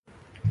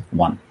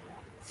One.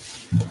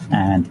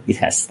 And it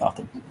has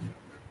started.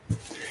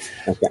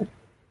 Okay.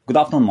 Good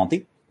afternoon,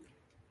 Monty.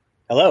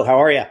 Hello,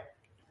 how are you?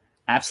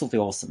 Absolutely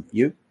awesome.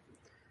 You?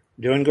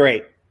 Doing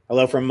great.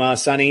 Hello from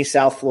sunny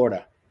South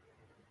Florida.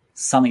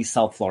 Sunny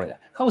South Florida.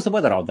 How's the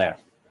weather out there?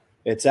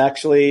 It's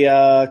actually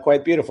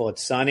quite beautiful.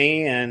 It's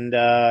sunny, and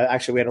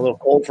actually we had a little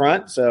cold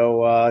front,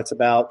 so it's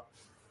about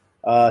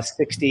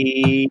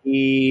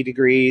 60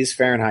 degrees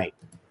Fahrenheit.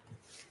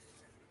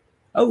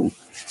 Oh,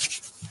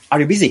 are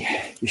you busy?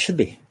 You should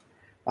be.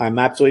 I'm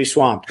absolutely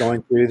swamped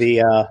going through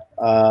the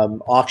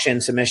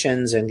auction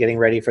submissions and getting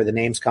ready for the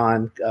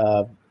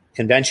NamesCon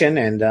convention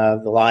and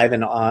the live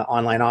and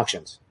online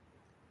auctions.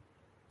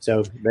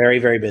 So very,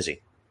 very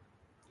busy.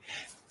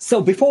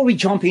 So before we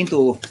jump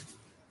into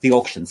the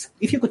auctions,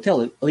 if you could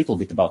tell a little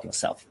bit about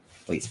yourself,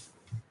 please.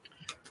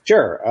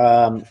 Sure.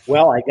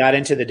 Well, I got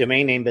into the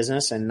domain name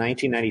business in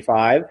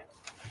 1995.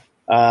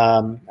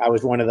 I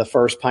was one of the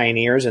first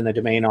pioneers in the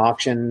domain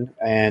auction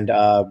and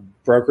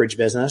brokerage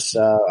business.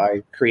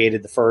 I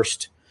created the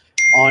first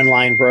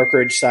online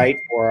brokerage site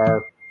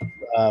for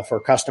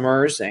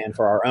customers and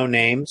for our own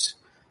names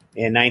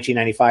in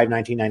 1995,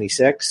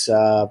 1996.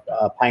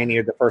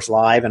 Pioneered the first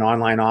live and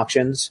online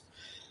auctions.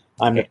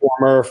 I'm the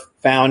former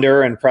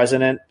founder and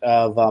president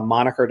of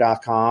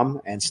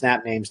Moniker.com and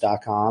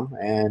SnapNames.com,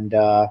 and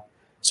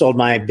sold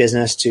my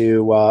business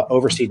to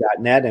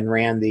Oversea.net and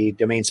ran the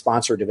domain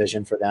sponsor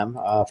division for them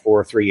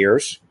for 3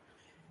 years.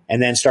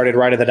 And then started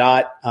right at the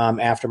dot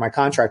after my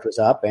contract was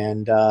up,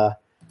 and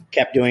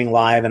kept doing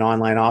live and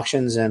online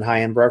auctions and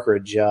high-end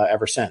brokerage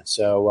ever since.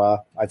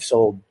 So I've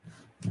sold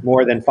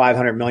more than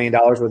 $500 million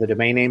worth of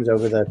domain names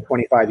over the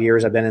 25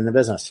 years I've been in the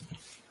business.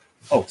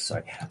 Oh,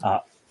 sorry.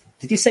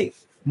 Did you say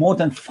more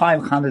than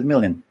 500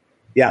 million?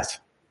 Yes.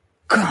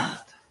 God.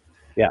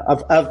 Yeah,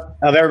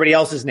 of everybody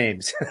else's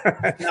names,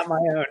 not my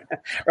own,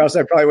 or else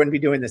I probably wouldn't be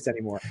doing this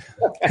anymore.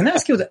 Can I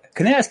ask you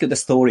the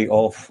story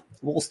of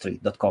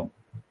WallStreet.com?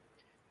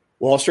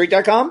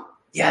 WallStreet.com?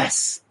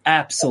 Yes,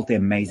 absolutely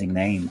amazing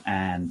name.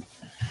 And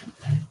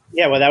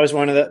yeah, well, that was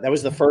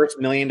the first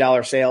 $1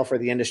 million sale for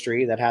the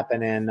industry that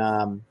happened in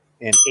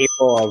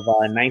April of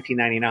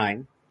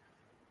 1999.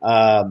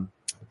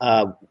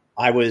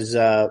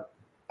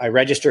 I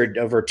registered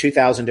over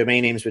 2,000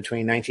 domain names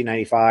between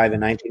 1995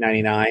 and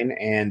 1999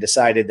 and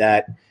decided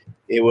that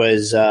it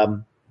was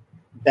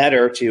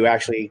better to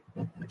actually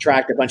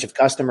attract a bunch of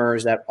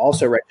customers that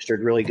also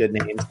registered really good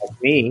names like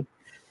me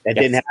that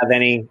didn't have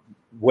any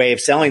way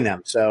of selling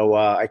them. So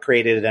I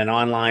created an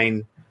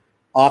online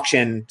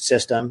auction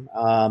system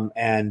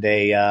and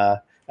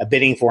a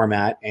bidding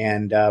format,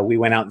 and we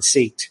went out and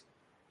seeked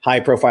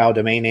high-profile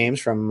domain names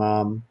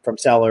from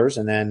sellers,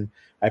 and then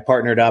I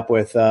partnered up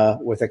with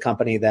a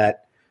company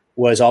that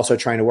was also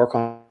trying to work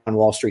on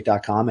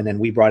WallStreet.com, and then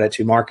we brought it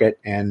to market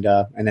and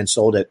then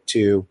sold it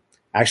to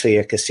actually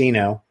a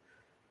casino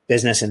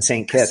business in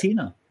St. Kitts.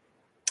 Casino.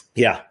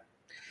 Yeah.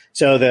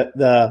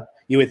 So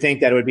you would think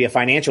that it would be a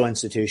financial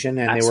institution,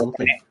 and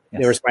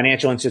there was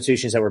financial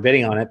institutions that were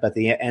bidding on it, but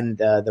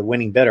the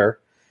winning bidder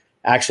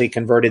actually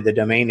converted the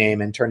domain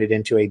name and turned it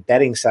into a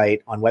betting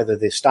site on whether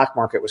the stock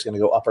market was going to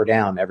go up or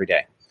down every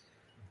day.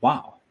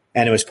 Wow.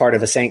 And it was part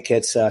of a St.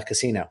 Kitts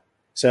casino.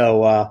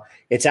 So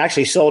it's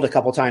actually sold a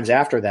couple times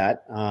after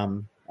that.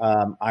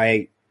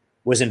 I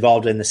was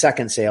involved in the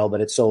second sale,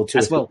 but it sold two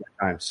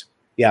times.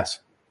 Yes.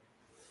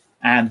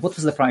 And what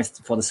was the price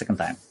for the second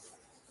time?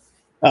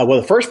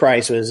 Well, the first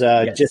price was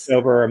just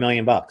over $1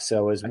 million. So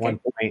it was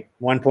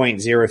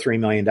 $1.03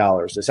 million.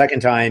 The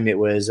second time it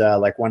was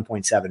like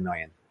 $1.7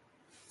 million.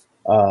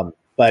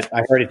 But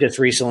I heard it just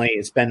recently.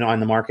 It's been on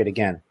the market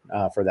again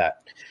for that.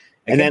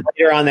 And then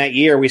later on that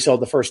year, we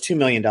sold the first $2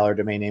 million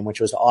domain name, which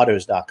was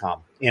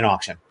autos.com in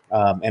auction.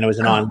 And it was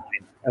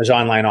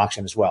online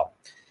auction as well.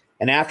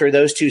 And after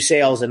those two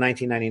sales in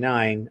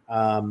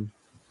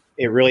 1999,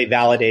 it really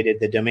validated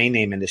the domain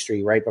name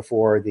industry right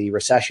before the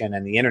recession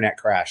and the internet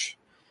crash.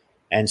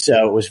 And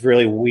so it was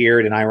really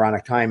weird and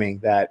ironic timing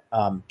that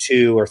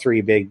 2 or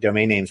 3 big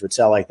domain names would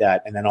sell like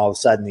that. And then all of a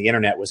sudden the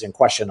internet was in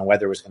question on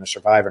whether it was going to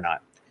survive or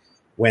not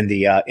when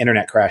the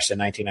internet crashed in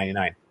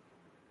 1999.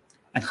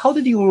 And how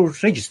did you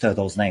register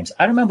those names?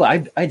 I remember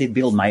I did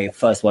build my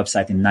first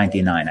website in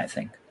 99, I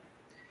think.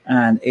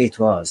 And it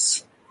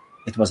was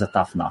a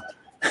tough nut.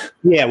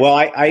 Yeah, well,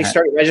 I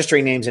started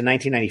registering names in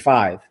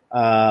 1995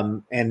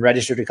 and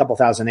registered a couple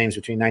thousand names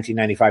between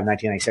 1995 and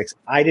 1996.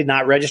 I did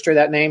not register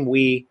that name.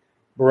 We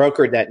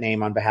brokered that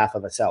name on behalf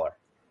of a seller.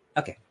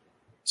 Okay.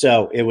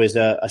 So it was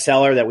a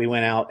seller that we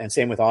went out, and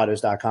same with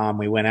autos.com.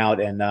 We went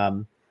out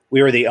and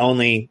we were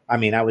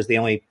I was the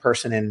only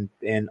person in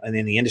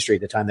the industry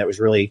at the time that was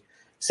really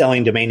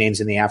selling domain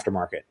names in the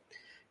aftermarket.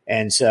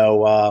 And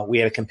so we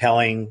had a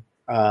compelling,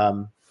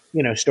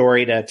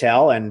 story to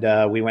tell.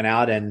 And we went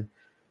out and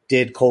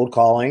did cold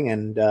calling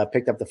and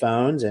picked up the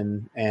phones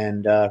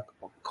and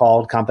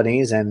called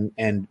companies and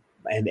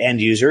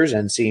end users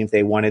and seeing if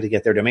they wanted to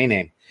get their domain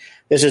name.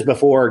 This is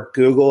before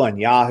Google and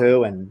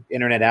Yahoo and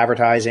internet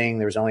advertising.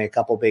 There was only a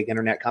couple big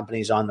internet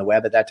companies on the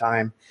web at that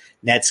time.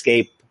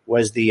 Netscape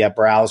was the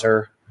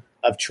browser.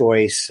 of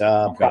choice.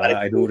 Okay,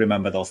 I do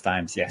remember those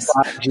times. Yes.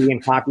 Prodigy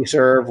and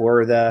CompuServe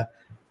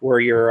were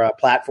your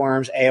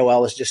platforms.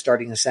 AOL was just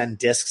starting to send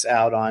disks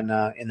out on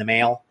in the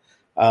mail.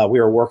 We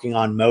were working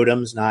on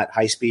modems, not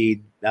high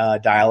speed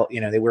dial.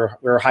 We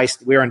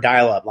were in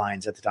dial up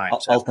lines at the time.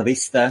 So. Alta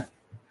Vista.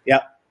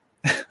 Yep.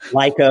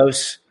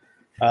 Lycos.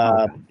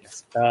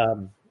 Yes.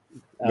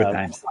 Good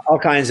times. All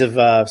kinds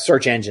of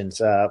search engines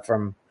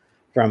from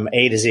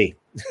A to Z.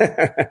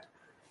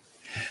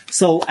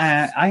 So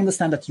I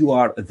understand that you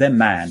are the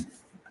man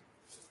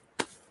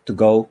to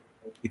go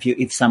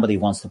if somebody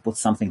wants to put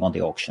something on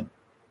the auction.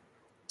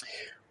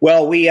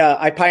 Well,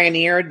 I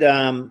pioneered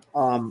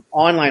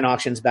online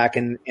auctions back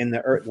in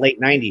the late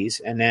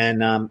 90s. And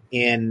then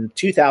in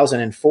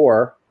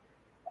 2004,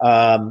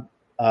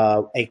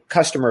 a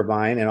customer of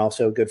mine and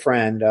also a good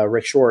friend,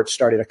 Rick Schwartz,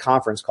 started a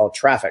conference called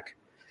Traffic.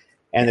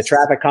 And the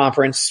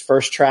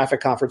first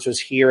Traffic conference was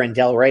here in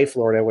Delray,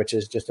 Florida, which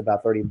is just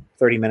about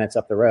 30 minutes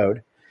up the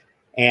road.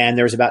 And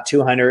there was about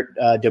 200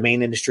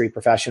 domain industry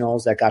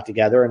professionals that got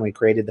together, and we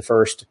created the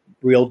first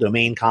real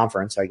domain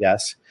conference, I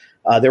guess.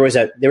 There was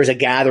a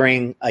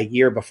gathering a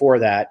year before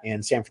that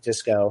in San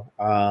Francisco,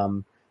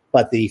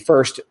 but the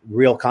first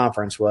real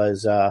conference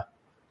was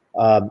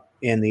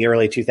in the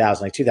early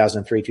 2000s, like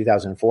 2003,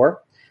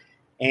 2004.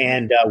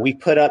 And we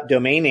put up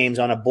domain names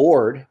on a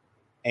board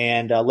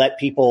and let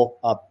people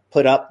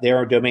put up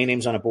their domain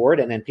names on a board,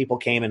 and then people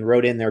came and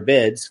wrote in their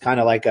bids, kind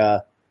of like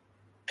a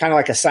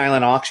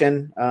silent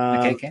auction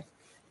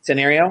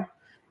scenario.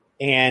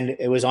 And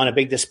it was on a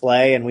big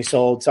display, and we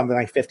sold something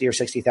like $50,000 or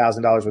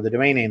 $60,000 worth of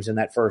domain names in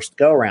that first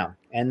go around.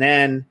 And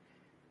then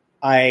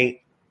I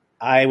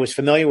was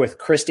familiar with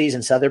Christie's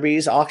and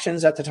Sotheby's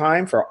auctions at the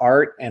time for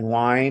art and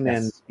wine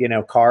and,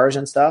 cars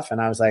and stuff. And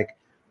I was like,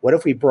 what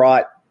if we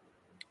brought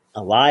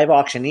a live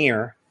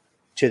auctioneer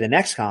to the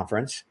next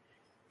conference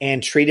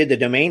and treated the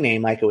domain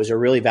name like it was a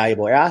really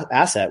valuable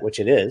asset, which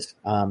it is.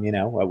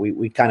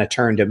 We kind of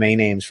turned domain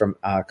names from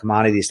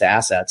commodities to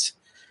assets.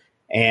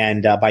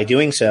 And by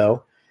doing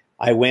so,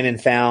 I went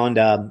and found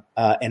an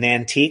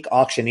antique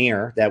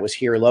auctioneer that was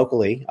here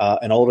locally,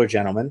 an older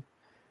gentleman.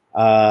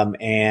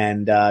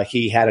 And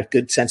he had a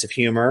good sense of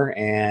humor,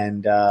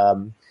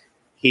 and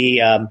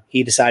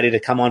he decided to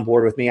come on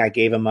board with me. I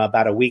gave him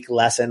about a week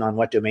lesson on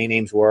what domain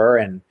names were,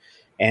 and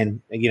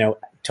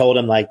told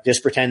him, like,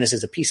 just pretend this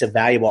is a piece of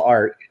valuable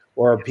art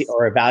or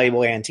a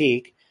valuable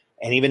antique.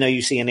 And even though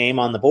you see a name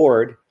on the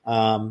board,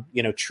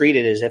 treat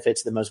it as if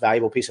it's the most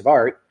valuable piece of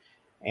art.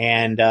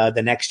 And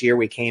the next year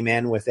we came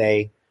in with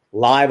a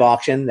live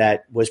auction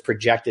that was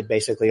projected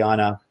basically on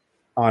a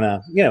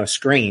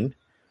screen,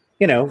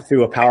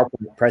 through a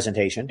PowerPoint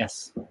presentation.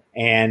 Yes.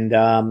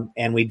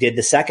 And we did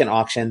the second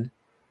auction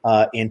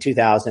in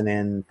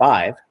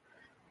 2005.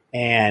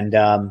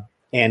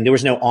 And there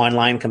was no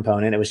online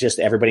component. It was just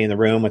everybody in the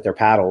room with their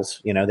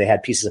paddles. They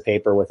had pieces of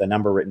paper with a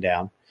number written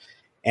down.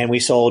 And we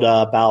sold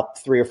about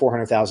 $300,000 or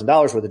 $400,000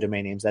 worth of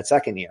domain names that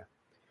second year.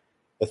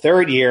 The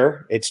third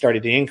year, it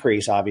started to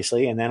increase,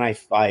 obviously. And then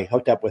I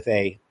hooked up with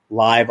a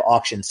live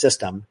auction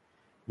system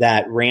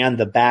that ran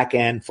the back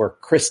end for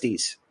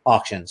Christie's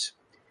auctions.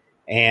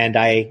 And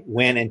I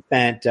went and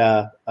spent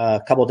a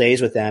couple of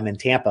days with them in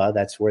Tampa.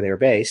 That's where they were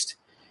based.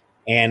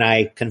 And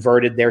I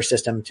converted their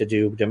system to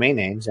do domain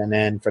names. And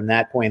then from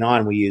that point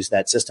on, we used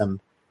that system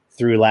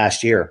through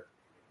last year,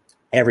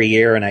 every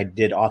year. And I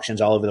did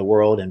auctions all over the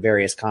world and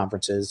various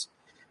conferences,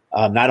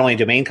 not only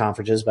domain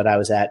conferences, but I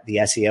was at the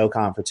SEO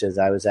conferences.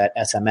 I was at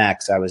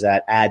SMX. I was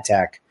at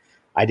AdTech.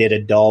 I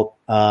did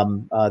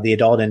the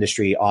adult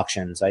industry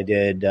auctions. I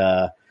did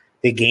the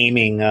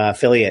gaming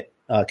affiliate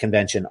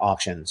convention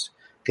auctions.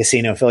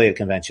 Casino affiliate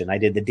convention. I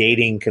did the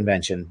dating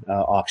convention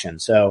auction.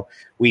 So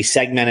we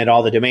segmented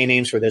all the domain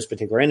names for those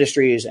particular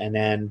industries, and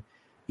then,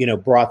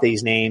 brought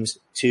these names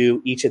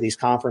to each of these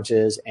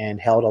conferences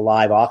and held a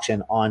live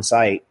auction on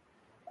site.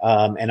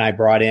 And I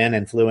brought in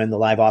and flew in the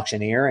live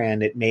auctioneer,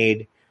 and it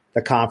made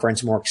the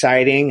conference more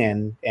exciting,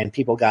 and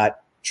people got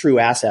true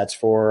assets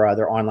for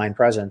their online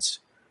presence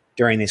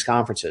during these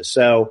conferences.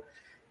 So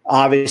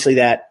obviously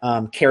that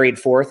carried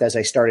forth as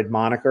I started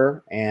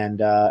Moniker,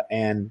 and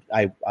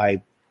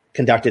I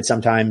conducted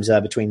sometimes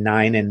between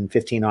 9 and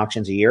 15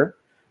 auctions a year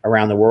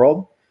around the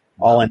world,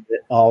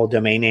 all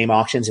domain name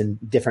auctions in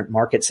different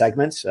market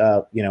segments,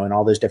 in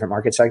all those different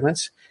market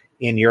segments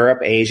in Europe,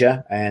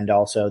 Asia, and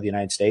also the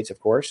United States, of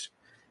course.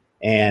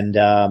 And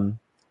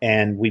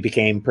we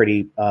became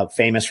pretty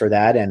famous for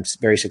that and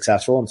very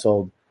successful, and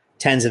sold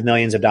tens of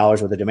millions of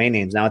dollars worth of domain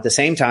names. Now, at the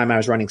same time, I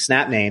was running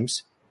Snap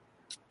Names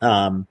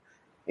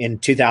in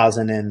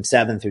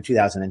 2007 through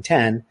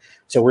 2010.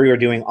 So we were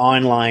doing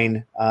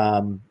online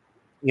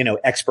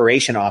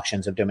expiration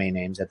auctions of domain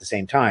names at the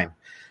same time.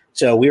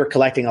 So we were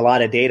collecting a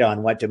lot of data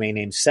on what domain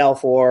names sell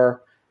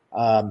for,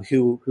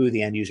 who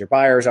the end user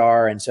buyers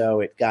are. And so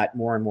it got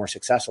more and more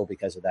successful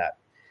because of that.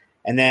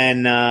 And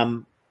then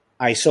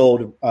I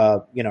sold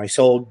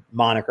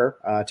Moniker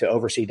to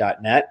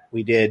Oversea.net.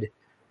 We did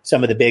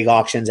some of the big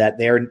auctions at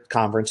their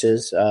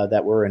conferences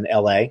that were in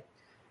LA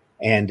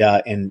and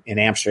in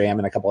Amsterdam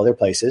and a couple other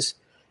places.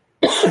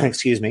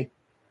 Excuse me.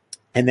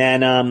 And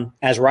then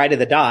as Right of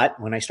the Dot,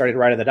 when I started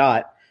Right of the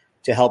Dot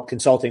to help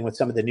consulting with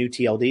some of the new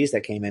TLDs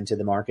that came into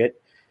the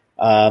market,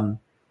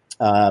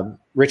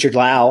 Richard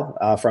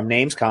Lau from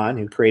NamesCon,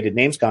 who created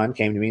NamesCon,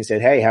 came to me and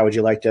said, "Hey, how would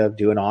you like to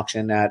do an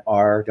auction at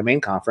our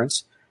domain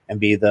conference and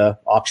be the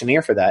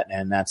auctioneer for that?"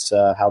 And that's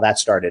how that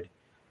started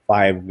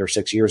 5 or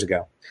 6 years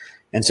ago.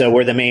 And so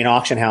we're the main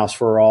auction house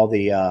for all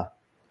the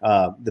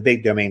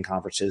big domain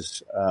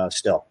conferences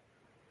still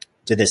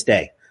to this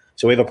day.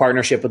 So we have a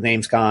partnership with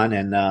NamesCon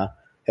and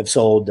have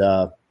sold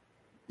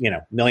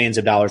millions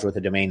of dollars worth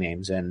of domain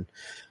names. And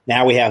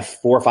now we have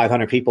 400 or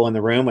 500 people in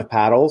the room with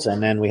paddles,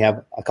 and then we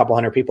have a couple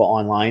hundred people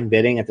online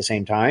bidding at the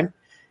same time.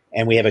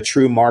 And we have a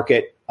true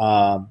market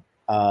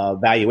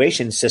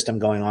valuation system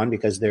going on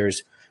because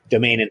there's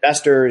domain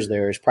investors,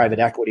 there's private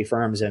equity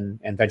firms and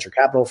venture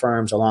capital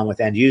firms, along with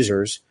end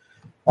users,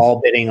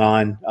 all bidding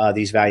on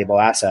these valuable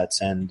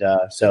assets. And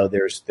so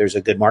there's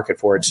a good market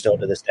for it still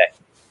to this day.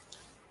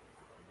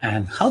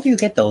 And how do you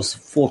get those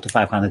 400 to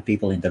 500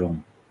 people in the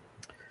room?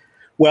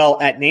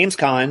 Well, at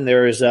NamesCon,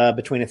 there's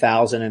between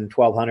 1,000 and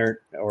 1,200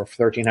 or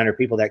 1,300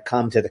 people that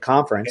come to the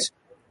conference. Okay.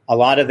 A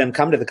lot of them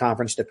come to the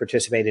conference to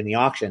participate in the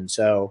auction.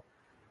 So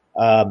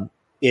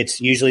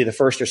it's usually the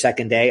first or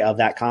second day of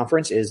that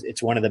conference.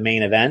 It's one of the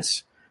main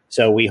events.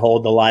 So we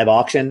hold the live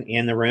auction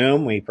in the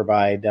room. We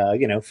provide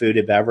food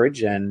and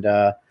beverage, and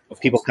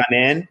people come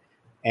in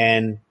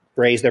and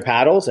raise their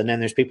paddles, and then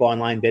there's people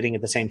online bidding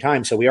at the same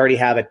time. So we already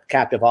have a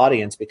captive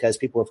audience because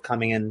people have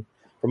coming in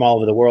from all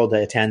over the world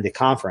to attend the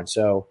conference.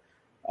 So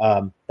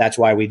that's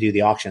why we do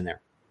the auction there.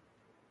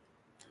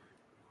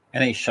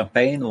 Any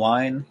champagne,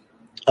 wine?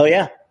 Oh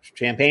yeah,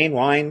 champagne,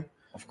 wine,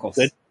 of course.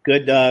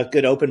 Good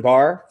open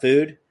bar,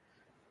 food.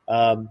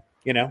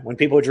 When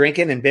people are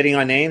drinking and bidding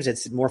on names,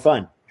 it's more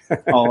fun.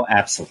 Oh,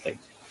 absolutely.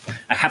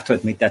 I have to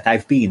admit that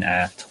I've been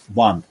at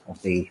one of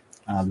the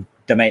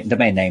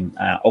domain name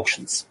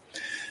auctions.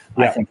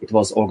 Yeah. I think it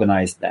was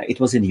organized. It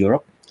was in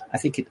Europe. I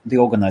think the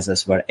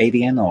organizers were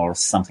AVN or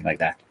something like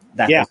that.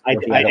 I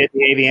did the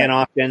AVN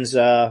auctions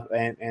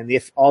and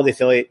all the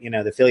affiliate,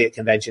 the affiliate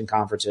convention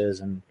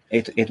conferences, and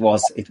it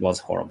was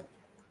horrible.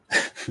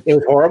 It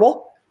was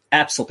horrible.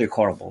 Absolutely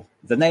horrible.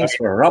 The names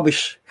were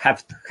rubbish.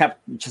 Was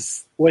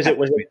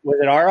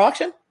it our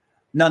auction?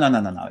 No.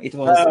 It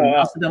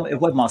was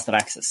Webmaster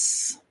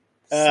Access.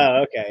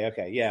 Oh,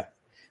 okay, yeah.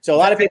 So a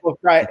lot of people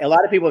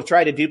have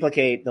tried to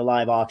duplicate the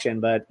live auction,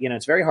 but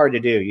it's very hard to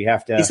do. You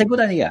have to. It's a good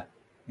idea.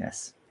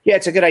 Yes. Yeah,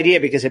 it's a good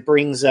idea because it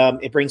brings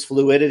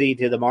fluidity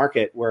to the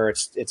market where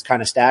it's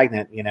kind of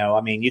stagnant.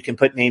 You can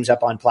put names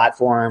up on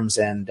platforms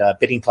and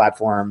bidding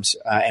platforms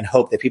and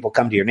hope that people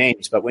come to your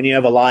names. But when you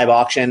have a live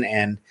auction,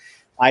 and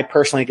I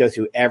personally go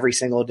through every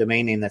single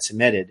domain name that's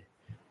submitted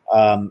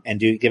and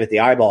give it the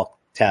eyeball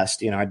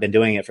test. I've been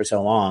doing it for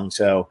so long.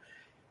 So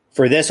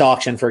for this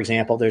auction, for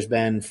example, there's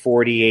been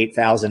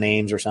 48,000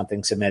 names or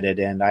something submitted,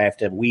 and I have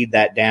to weed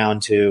that down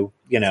to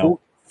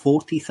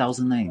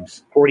 40,000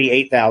 names.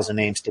 48,000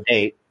 names to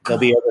date. There'll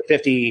be over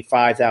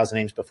 55,000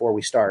 names before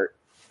we start.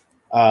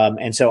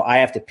 And so I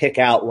have to pick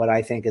out what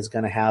I think is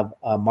going to have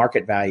a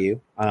market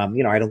value. I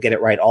don't get it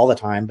right all the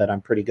time, but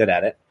I'm pretty good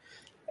at it.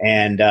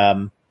 And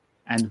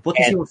what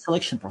is your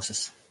selection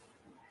process?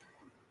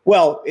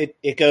 Well,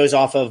 it goes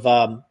off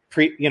of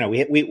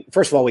we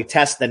first of all, we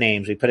test the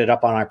names. We put it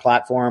up on our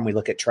platform. We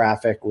look at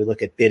traffic. We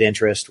look at bid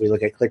interest. We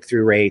look at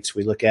click-through rates.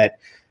 We look at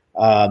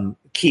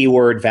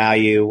keyword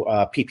value,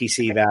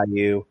 PPC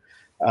value.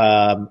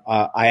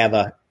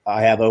 I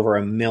have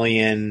over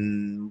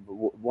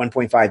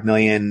 1.5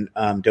 million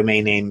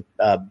domain name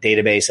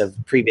database of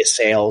previous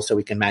sales, so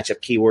we can match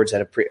up keywords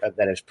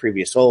that has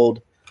previous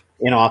sold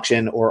in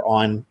auction or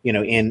on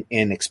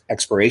in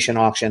expiration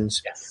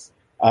auctions. Yes.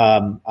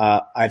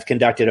 I've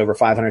conducted over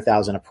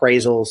 500,000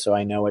 appraisals, so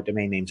I know what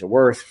domain names are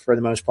worth for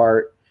the most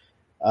part.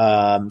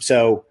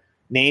 So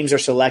names are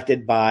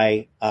selected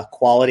by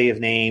quality of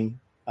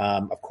name,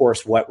 of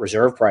course, what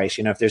reserve price.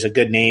 If there's a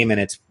good name and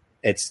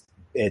it's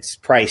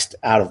priced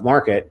out of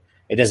market,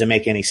 it doesn't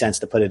make any sense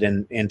to put it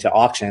into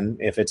auction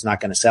if it's not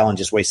going to sell and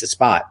just waste a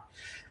spot.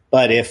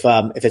 But if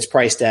it's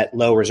priced at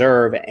low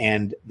reserve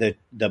and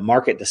the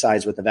market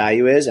decides what the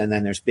value is, and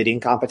then there's bidding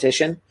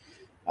competition.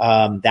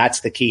 That's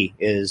the key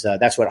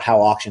that's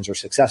how auctions are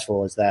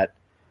successful, is that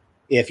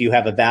if you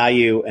have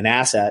an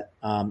asset,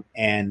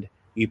 and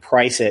you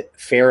price it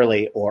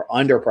fairly or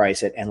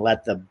underprice it and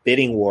let the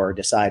bidding war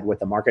decide what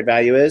the market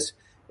value is,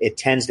 it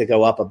tends to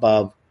go up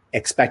above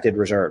expected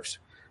reserves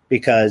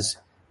because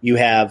you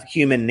have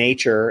human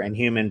nature and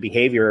human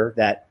behavior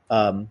that,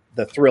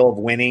 the thrill of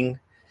winning,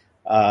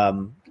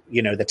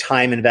 the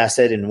time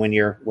invested, and when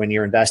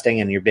you're investing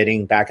and you're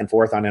bidding back and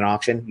forth on an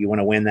auction, you want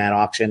to win that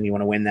auction. You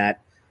want to win that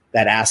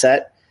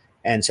asset.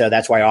 And so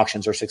that's why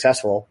auctions are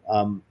successful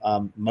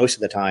most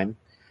of the time.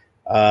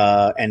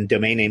 And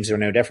domain names are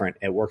no different.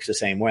 It works the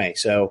same way.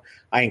 So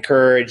I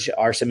encourage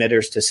our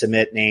submitters to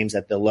submit names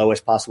at the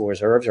lowest possible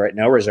reserves or at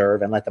no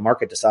reserve and let the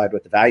market decide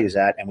what the value is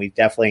at. And we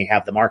definitely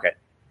have the market.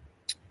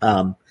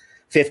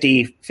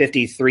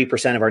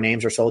 53% of our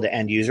names are sold to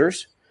end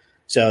users.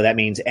 So that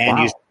means end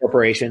user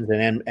corporations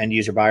and end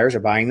user buyers are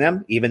buying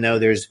them. Even though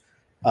there's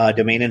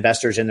domain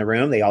investors in the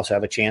room, they also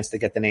have a chance to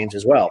get the names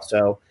as well.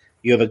 So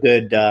you have a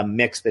good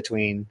mix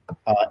between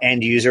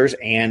end users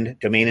and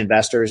domain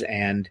investors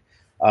and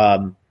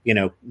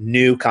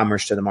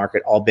newcomers to the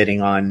market, all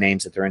bidding on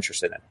names that they're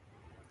interested in.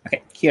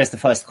 Okay, here's the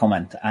first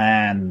comment.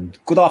 And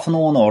good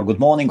afternoon or good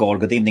morning or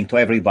good evening to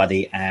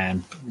everybody.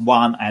 And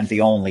one and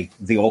the only,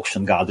 the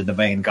auction god, the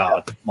domain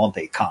god,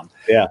 Monty Khan.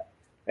 Yeah.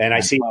 And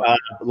I see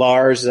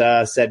Lars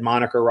said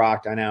Moniker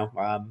rocked. I know.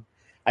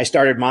 I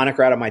started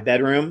Moniker out of my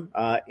bedroom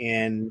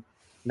in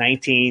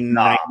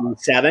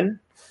 1997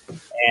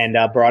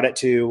 and brought it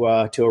to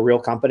a real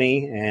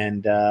company.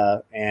 And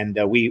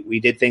we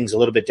did things a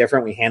little bit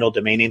different. We handled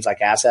domain names like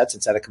assets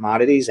instead of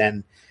commodities.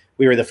 And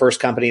we were the first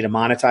company to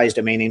monetize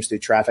domain names through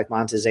traffic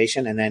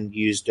monetization and then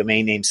use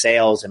domain name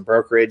sales and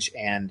brokerage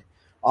and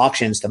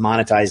auctions to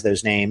monetize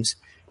those names.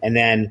 And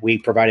then we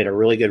provided a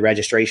really good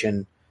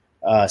registration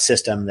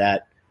system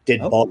that did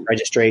bulk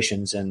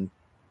registrations and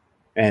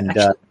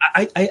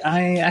actually,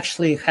 I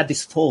actually had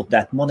this thought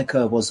that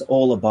Moniker was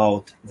all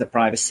about the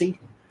privacy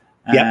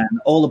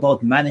and all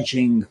about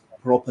managing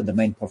proper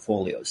domain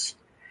portfolios.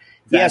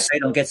 Yes, they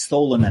don't get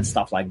stolen and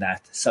stuff like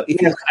that. So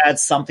if you had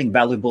something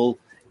valuable,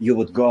 you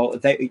would go.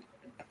 A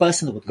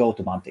person would go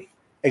to Monty.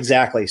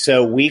 Exactly.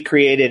 So we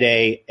created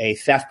a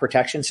theft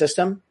protection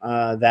system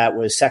that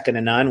was second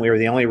to none. We were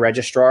the only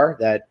registrar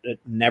that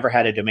never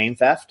had a domain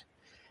theft.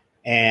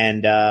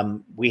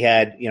 And we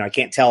had, I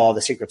can't tell all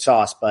the secret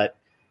sauce, but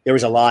there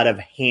was a lot of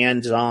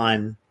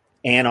hands-on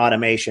and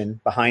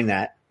automation behind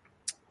that.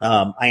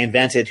 I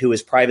invented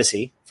Whois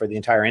Privacy for the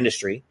entire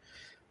industry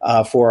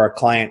for a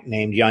client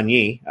named Yun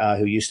Yi,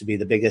 who used to be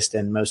the biggest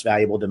and most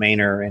valuable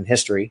domainer in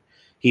history.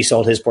 He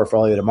sold his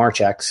portfolio to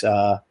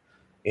Marchex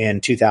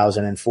in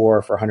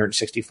 2004 for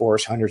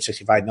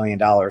 $165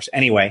 million.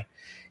 Anyway,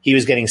 he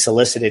was getting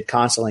solicited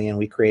constantly, and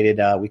we created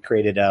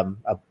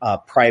a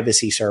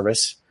privacy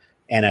service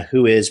and a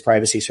Whois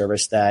Privacy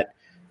service that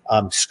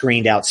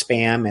screened out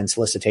spam and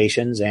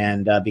solicitations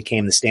and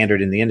became the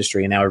standard in the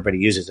industry, and now everybody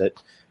uses it.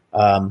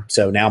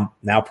 So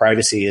now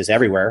privacy is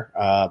everywhere,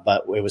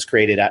 but it was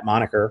created at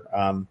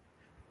Moniker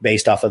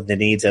based off of the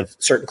needs of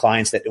certain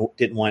clients that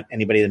didn't want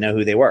anybody to know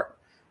who they were.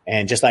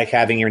 And just like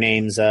having your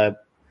names,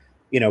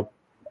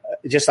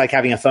 just like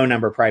having a phone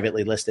number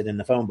privately listed in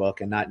the phone book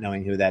and not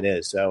knowing who that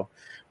is. So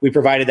we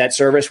provided that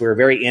service. We were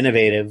very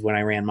innovative when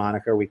I ran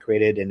Moniker. We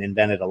created and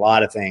invented a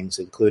lot of things,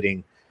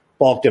 including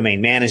bulk domain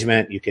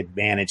management. You could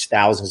manage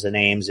thousands of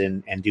names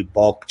and do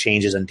bulk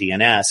changes on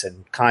DNS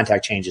and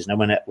contact changes. No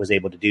one was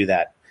able to do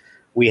that.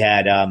 We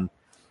had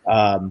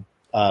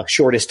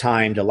shortest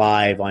time to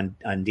live on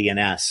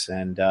DNS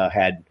and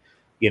had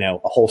a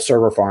whole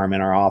server farm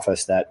in our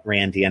office that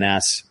ran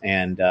DNS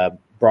and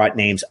brought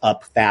names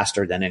up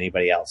faster than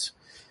anybody else.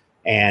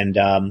 And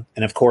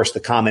of course, the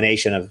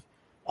combination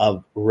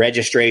of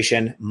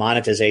registration,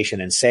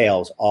 monetization, and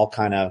sales all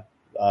kind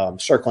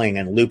of circling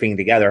and looping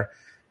together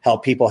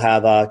help people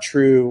have a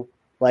true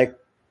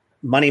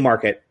money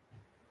market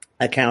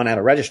account at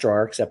a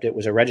registrar, except it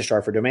was a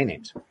registrar for domain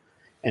names.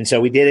 And so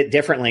we did it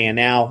differently. And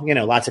now,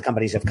 lots of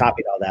companies have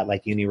copied all that,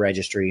 like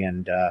Uniregistry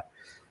and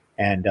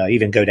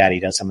even GoDaddy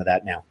does some of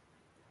that now.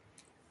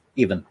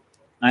 Even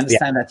I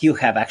understand that you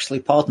have actually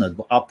partnered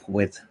up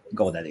with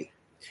GoDaddy.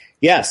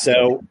 Yeah.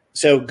 So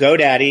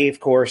GoDaddy, of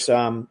course,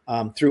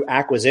 through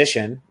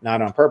acquisition,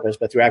 not on purpose,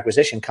 but through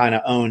acquisition, kind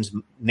of owns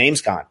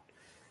NamesCon.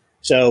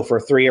 So for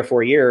 3 or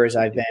 4 years,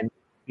 I've been,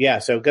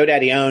 so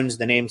GoDaddy owns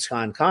the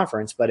NamesCon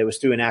conference, but it was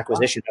through an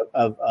acquisition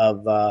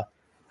of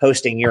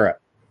Hosting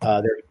Europe.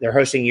 Their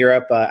Hosting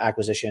Europe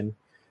acquisition.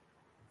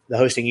 The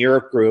Hosting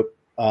Europe group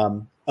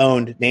owned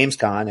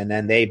NamesCon, and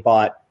then they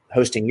bought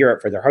Hosting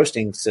Europe for their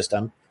hosting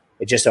system.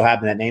 It just so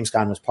happened that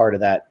NamesCon was part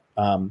of that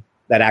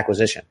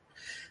acquisition.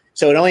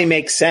 So it only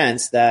makes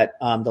sense that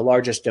the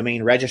largest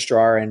domain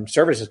registrar and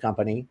services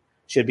company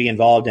should be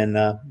involved in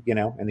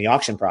the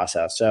auction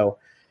process. So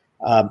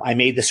I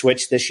made the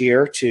switch this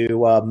year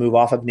to move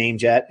off of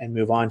NameJet and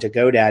move on to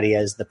GoDaddy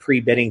as the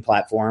pre-bidding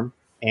platform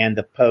and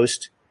the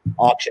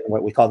post-auction,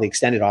 what we call the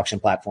extended auction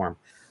platform.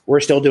 We're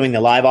still doing the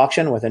live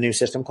auction with a new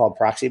system called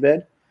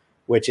Proxibid,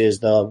 which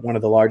is one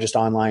of the largest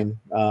online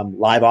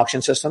live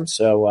auction systems.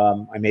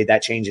 So I made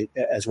that change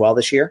as well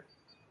this year.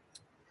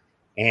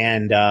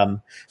 And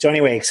so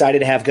anyway, excited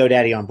to have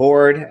GoDaddy on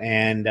board,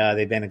 and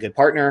they've been a good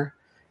partner.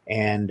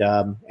 And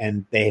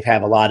they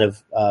have a lot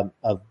of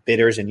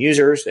bidders and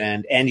users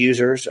and end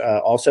users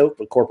also,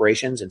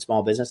 corporations and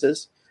small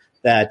businesses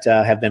that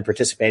have been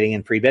participating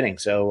in pre-bidding.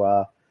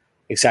 So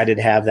excited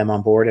to have them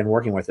on board and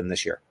working with them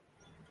this year.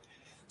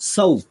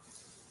 So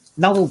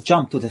now we'll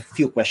jump to the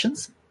few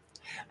questions.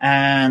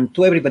 And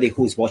to everybody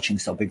who is watching,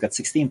 so we've got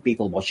 16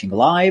 people watching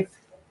live.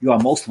 You are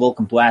most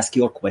welcome to ask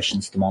your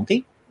questions to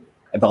Monty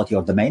about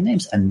your domain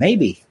names, and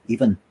maybe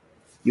even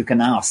you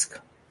can ask.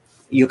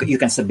 You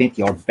can submit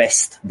your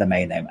best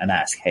domain name and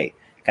ask, hey,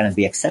 can it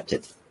be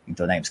accepted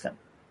into NamesCon?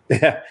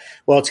 Yeah.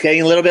 Well, it's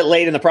getting a little bit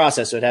late in the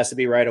process, so it has to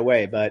be right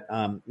away. But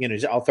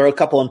I'll throw a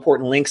couple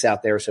important links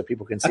out there so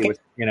people can see what's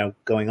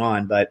going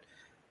on. But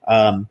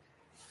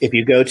if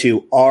you go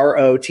to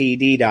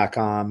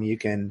rotd.com, you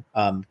can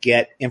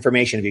get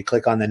information. If you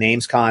click on the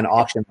NamesCon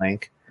auction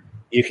link,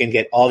 you can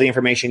get all the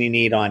information you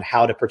need on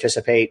how to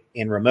participate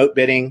in remote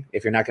bidding.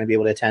 If you're not going to be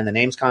able to attend the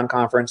NamesCon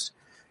conference,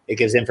 it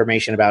gives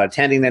information about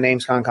attending the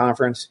NamesCon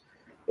conference.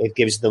 It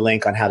gives the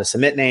link on how to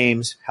submit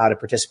names, how to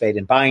participate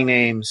in buying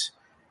names.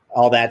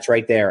 All that's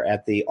right there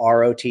at the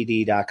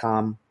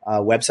rotd.com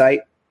website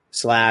 /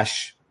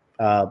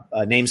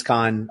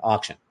 NamesCon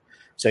auction.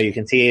 So you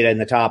can see it in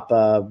the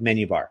top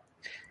menu bar.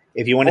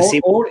 If you want to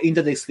see, or in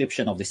the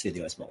description of this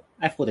video as well.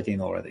 I've put it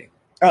in already.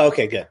 Oh,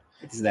 okay, good.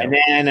 It's there.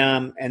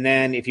 And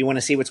then if you want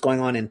to see what's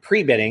going on in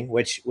pre-bidding,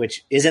 which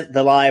isn't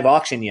the live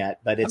auction yet,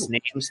 but it's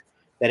names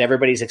that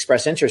everybody's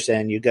expressed interest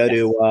in, you go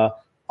to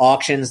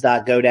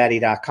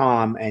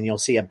auctions.godaddy.com and you'll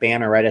see a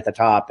banner right at the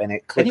top, and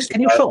it clicks. Can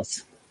you show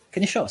us?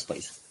 Can you show us,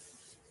 please?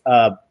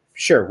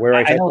 Sure. Where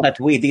I know that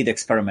we did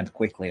experiment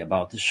quickly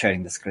about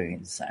sharing the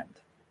screens.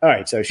 All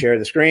right, so share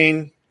the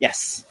screen.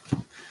 Yes.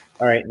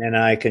 All right, and then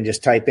I can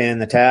just type in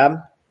the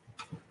tab.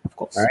 Of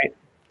course. All right.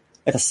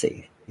 Let us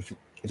see. If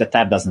the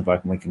tab doesn't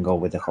work, we can go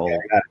with the whole.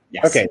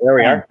 Yes. Okay, there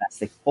we are.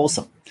 Fantastic.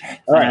 Awesome.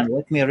 All right. And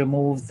let me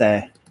remove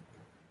the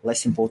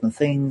less important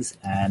things.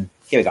 And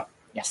here we go.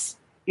 Yes.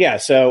 Yeah,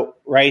 so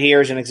right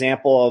here is an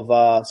example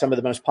of some of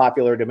the most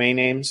popular domain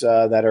names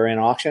that are in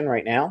auction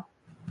right now.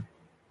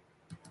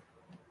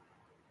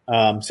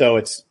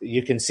 So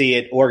you can see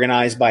it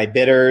organized by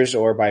bidders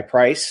or by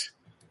price.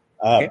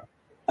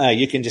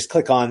 You can just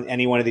click on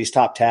any one of these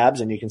top tabs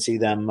and you can see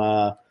them,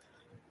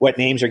 what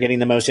names are getting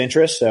the most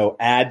interest. So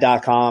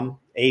add.com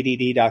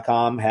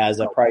has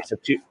a price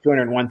of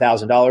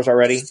 $201,000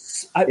 already.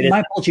 My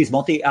apologies,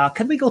 Monty.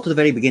 Can we go to the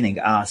very beginning?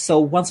 So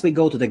once we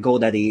go to the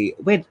GoDaddy,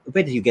 where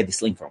did you get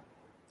this link from?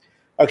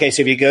 Okay,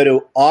 so if you go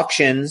to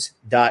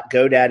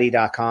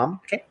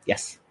auctions.godaddy.com. Okay,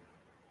 yes.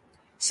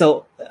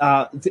 So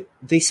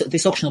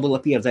this auction will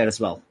appear there as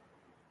well.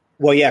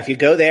 Well, yeah, if you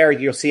go there,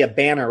 you'll see a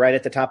banner right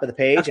at the top of the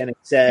page, and it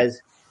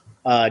says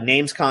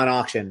NamesCon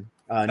auction.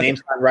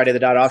 NamesCon right at the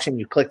dot auction.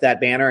 You click that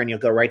banner, and you'll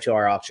go right to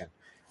our auction.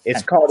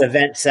 It's called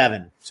Event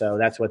 7. So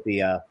that's what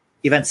the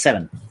Event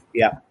 7.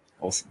 Yeah.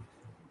 Awesome.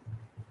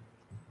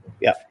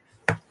 Yeah.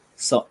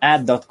 So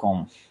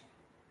add.com.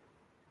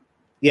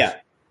 Yeah.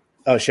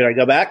 Oh, should I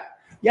go back?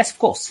 Yes, of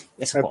course.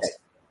 Yes, of course.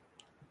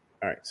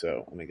 All right.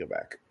 So let me go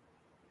back.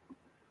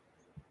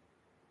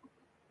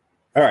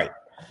 All right.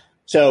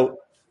 So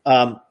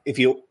if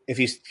you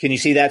can you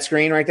see that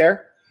screen right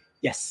there?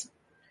 Yes.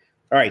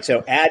 All right.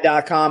 So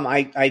add.com,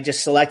 I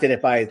just selected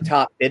it by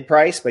top bid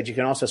price, but you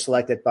can also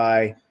select it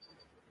by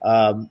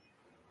the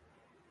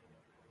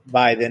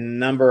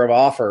number of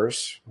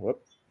offers.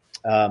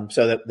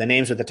 So the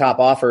names with the top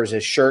offers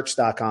is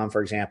shirts.com,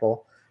 for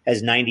example,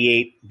 has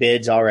 98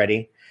 bids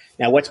already.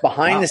 Now, what's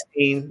behind the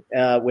scene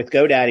with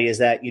GoDaddy is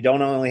that you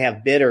don't only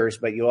have bidders,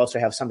 but you also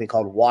have something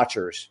called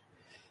watchers.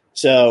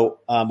 So,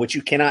 which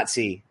you cannot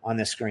see on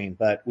this screen,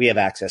 but we have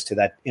access to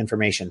that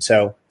information.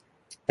 So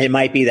it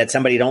might be that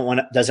somebody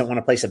doesn't want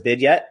to place a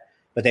bid yet,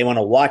 but they want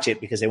to watch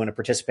it because they want to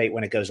participate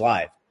when it goes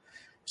live.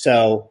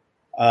 So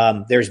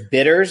there's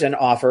bidders and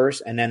offers,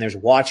 and then there's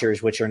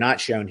watchers, which are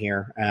not shown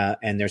here.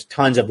 And there's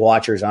tons of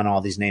watchers on all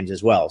these names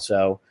as well.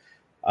 So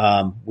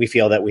we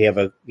feel that we have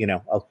a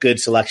good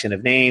selection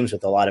of names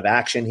with a lot of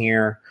action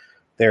here.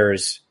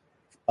 There's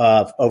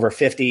over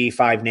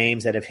 55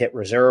 names that have hit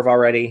reserve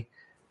already.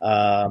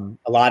 A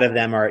lot of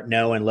them are at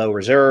no and low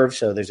reserve,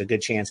 so there's a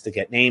good chance to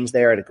get names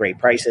there at great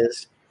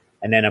prices.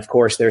 And then, of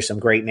course, there's some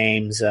great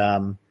names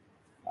that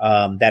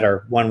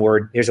are one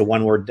word. Here's a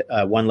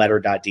one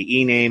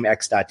letter.de name,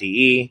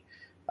 x.de,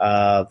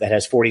 that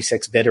has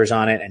 46 bidders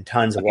on it and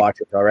tons of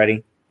watchers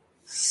already.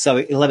 So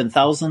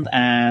 11,000.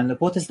 And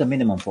what is the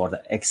minimum for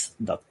the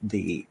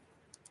x.de?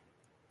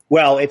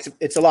 Well,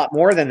 it's a lot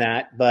more than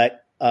that,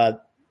 but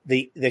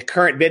the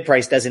current bid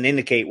price doesn't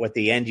indicate what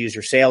the end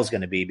user sale is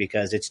going to be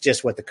because it's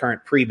just what the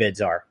current pre-bids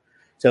are.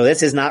 So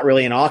this is not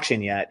really an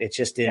auction yet. It's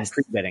just in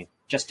pre-bidding.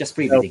 Just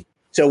pre-bidding.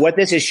 So what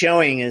this is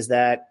showing is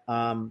that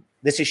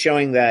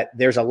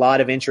there's a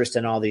lot of interest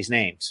in all these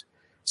names.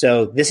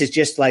 So this is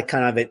just like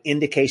kind of an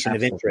indication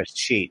of interest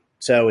sheet.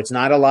 So it's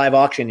not a live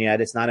auction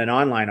yet. It's not an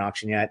online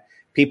auction yet.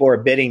 People are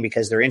bidding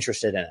because they're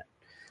interested in it.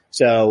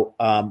 So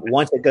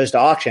once it goes to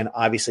auction,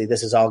 obviously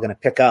this is all going to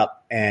pick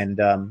up, and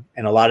a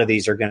lot of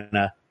these are going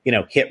to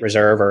hit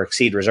reserve or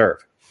exceed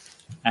reserve.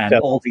 And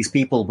all these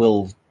people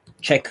will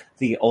check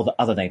all the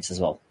other names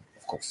as well,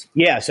 of course.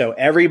 Yeah. So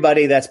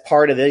everybody that's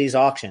part of these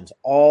auctions,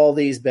 all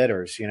these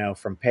bidders,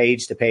 from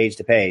page to page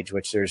to page,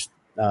 which there's,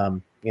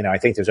 I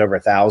think there's over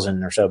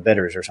 1,000 or so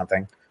bidders or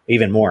something,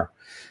 even more.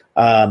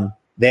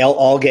 They'll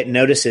all get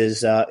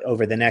notices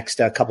over the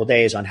next couple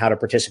days on how to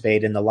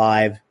participate in the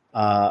live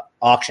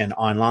auction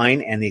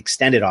online and the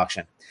extended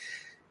auction.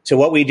 So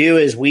what we do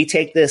is we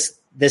take this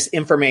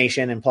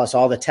information and plus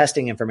all the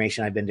testing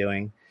information I've been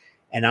doing,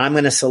 and I'm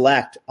going to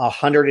select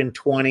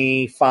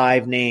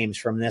 125 names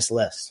from this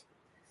list.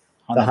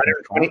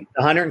 The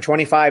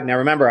 125. Now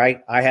remember,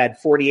 I had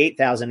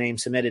 48,000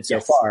 names submitted so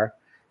far.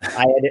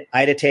 I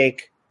had to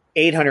take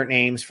 800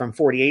 names from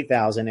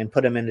 48,000 and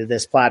put them into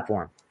this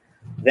platform.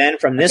 Then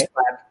from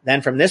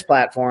this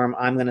platform,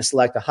 I'm going to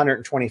select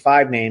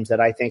 125 names that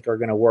I think are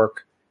going to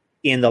work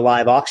in the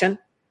live auction.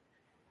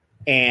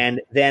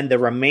 And then the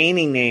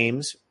remaining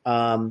names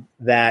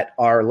that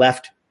are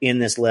left in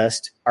this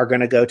list are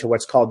going to go to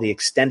what's called the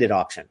extended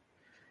auction.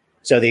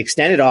 So the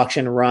extended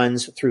auction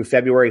runs through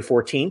February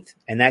 14th,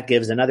 and that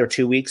gives another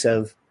 2 weeks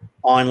of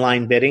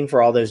online bidding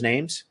for all those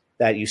names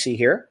that you see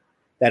here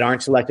that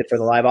aren't selected for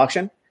the live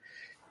auction.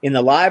 In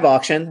the live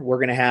auction, we're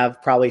going to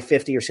have probably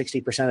 50 or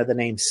 60% of the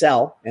names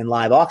sell in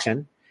live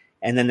auction.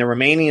 And then the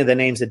remaining of the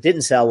names that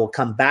didn't sell will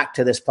come back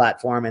to this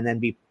platform and then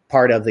be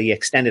part of the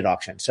extended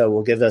auction. So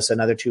we'll give us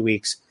another 2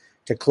 weeks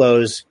to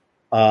close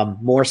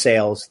more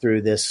sales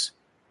through this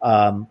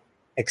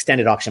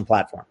extended auction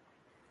platform.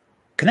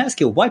 Can I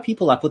ask you why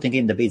people are putting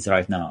in the bids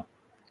right now?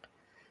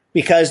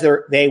 Because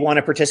they want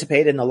to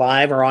participate in the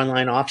live or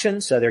online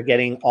auction, so they're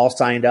getting all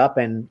signed up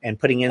and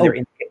putting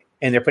in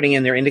they're putting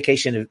in their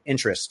indication of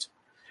interest.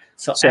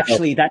 So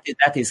actually, that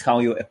is how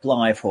you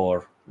apply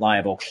for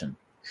live auction,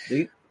 do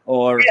you?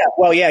 Or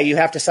you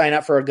have to sign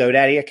up for a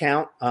GoDaddy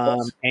account,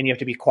 and you have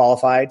to be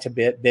qualified to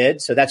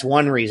bid. So that's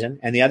one reason,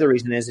 and the other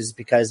reason is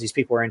because these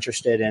people are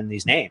interested in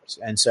these names,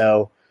 and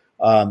so.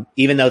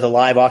 Even though the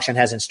live auction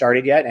hasn't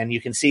started yet, and you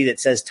can see that it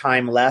says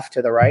time left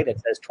to the right, it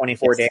says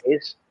 24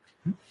 days.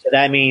 So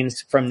that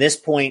means from this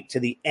point to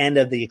the end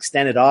of the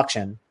extended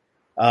auction,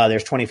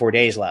 there's 24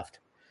 days left.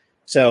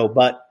 So,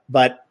 but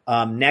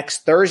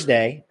next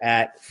Thursday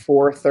at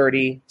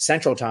 4:30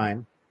 Central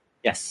Time,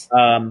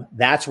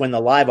 that's when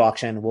the live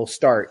auction will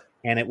start,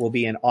 and it will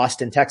be in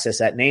Austin,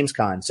 Texas at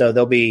NamesCon. So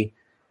there'll be,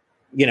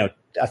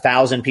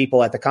 1,000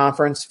 people at the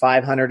conference.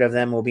 500 of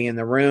them will be in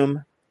the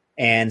room.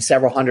 And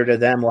several hundred of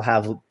them will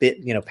have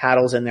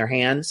paddles in their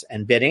hands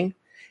and bidding.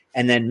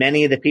 And then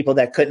many of the people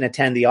that couldn't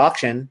attend the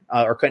auction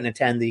or couldn't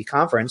attend the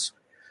conference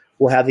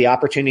will have the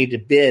opportunity to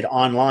bid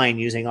online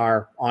using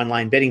our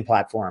online bidding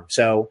platform.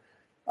 So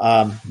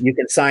you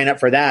can sign up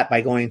for that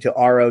by going to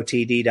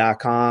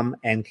rotd.com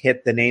and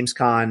hit the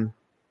NamesCon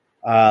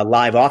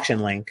live auction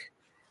link.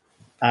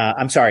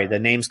 The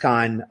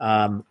NamesCon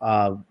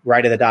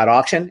right of the dot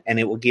auction, and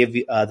it will give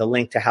you the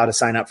link to how to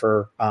sign up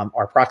for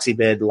our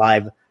Proxibid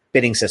live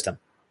bidding system.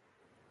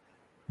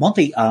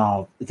 Monty,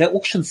 the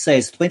auction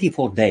says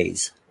 24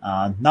 days.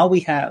 Now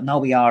we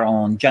are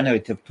on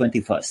January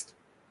 21st.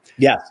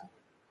 Yes.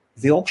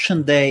 The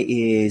auction day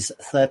is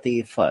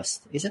 31st,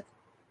 is it?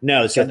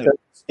 No, it's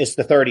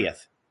the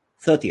 30th.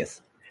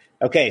 30th.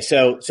 Okay,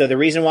 so the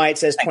reason why it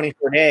says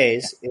 24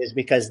 days is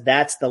because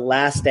that's the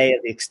last day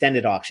of the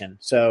extended auction.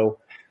 So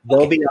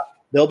there'll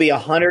be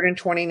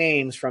 120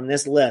 names from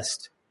this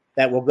list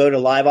that will go to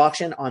live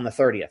auction on the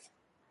 30th.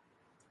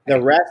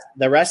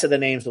 The rest of the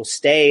names will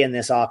stay in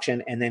this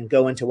auction and then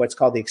go into what's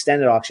called the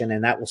extended auction,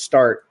 and that will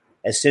start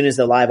as soon as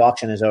the live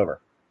auction is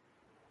over.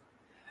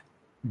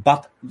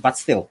 But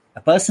still,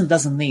 a person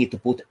doesn't need to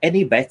put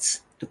any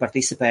bets to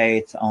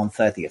participate on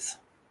 30th.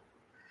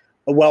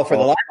 Well, for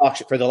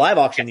the live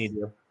auction, you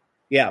do.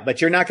 Yeah,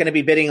 but you're not going to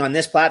be bidding on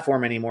this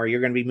platform anymore. You're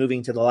going to be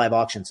moving to the live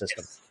auction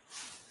system. Yes.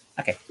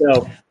 Okay.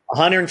 So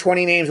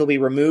 120 names will be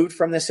removed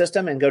from the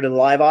system and go to the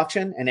live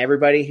auction, and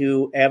everybody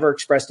who ever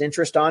expressed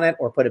interest on it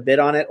or put a bid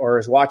on it or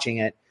is watching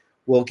it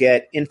will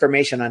get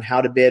information on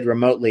how to bid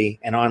remotely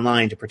and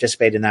online to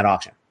participate in that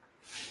auction.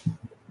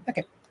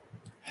 Okay.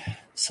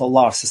 So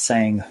Lars is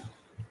saying,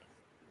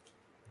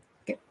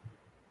 okay.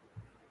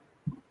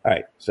 All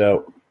right.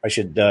 So I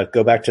should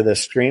go back to the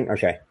screen.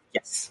 Okay.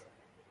 Yes.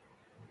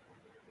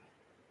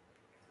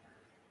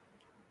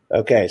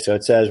 Okay, so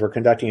it says we're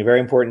conducting a very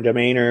important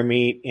domainer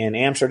meet in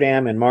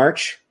Amsterdam in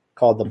March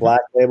called the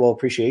Black Label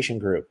Appreciation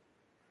Group.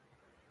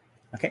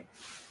 Okay.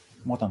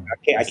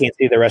 I can't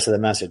see the rest of the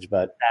message,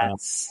 but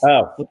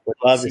would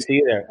love to see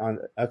you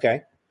there.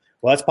 Okay,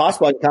 well, it's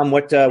possible I can come.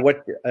 What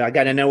I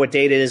got to know what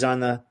date it is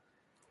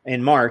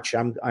in March.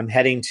 I'm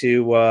heading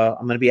to.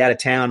 I'm going to be out of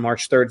town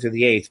March 3rd through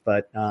the 8th,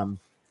 but don't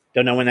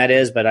know when that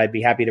is. But I'd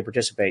be happy to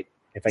participate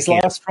if I can.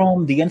 Lars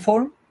from the DN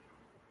Forum?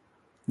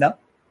 No.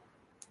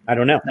 I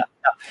don't know. No.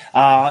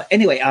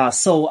 Anyway,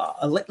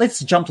 let's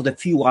jump to the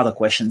few other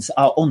questions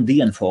on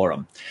DN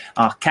Forum.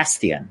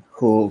 Castian,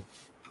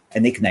 a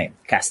nickname,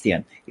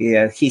 Castian,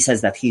 he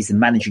says that he's the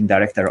managing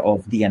director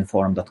of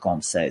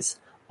dnforum.com, says,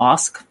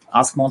 ask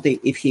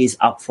Monty if he is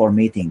up for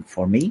meeting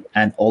for me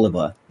and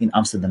Oliver in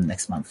Amsterdam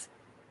next month.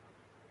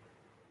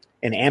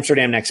 In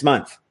Amsterdam next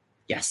month?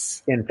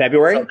 Yes. In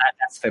February? So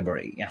that's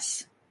February,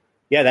 yes.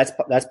 Yeah,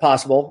 that's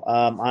possible.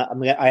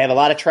 I have a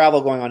lot of travel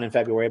going on in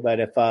February, but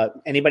if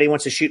anybody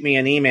wants to shoot me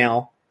an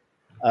email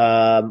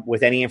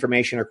with any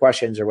information or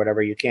questions or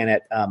whatever, you can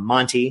at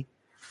Monte,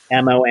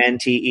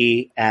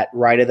 MONTE at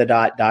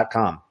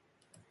rightofthedot.com.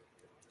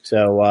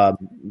 So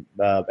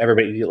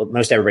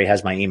most everybody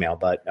has my email,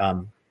 but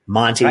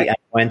Monte,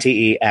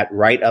 MONTE at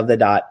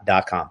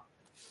rightofthedot.com.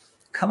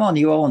 Come on,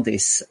 you own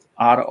this,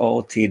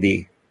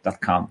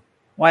 ROTD.com.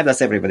 Why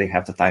does everybody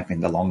have to type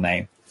in the long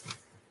name?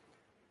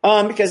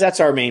 Because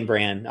that's our main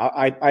brand.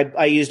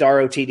 I used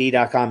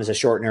ROTD.com as a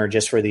shortener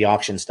just for the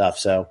auction stuff.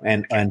 So,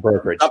 and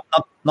brokerage.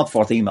 Not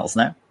for the emails,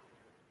 no?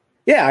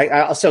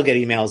 Yeah, I'll still get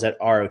emails at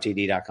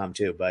ROTD.com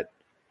too, but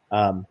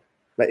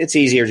it's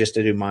easier just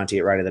to do Monty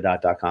at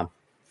rightofthedot.com.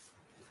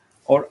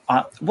 Or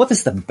what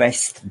is the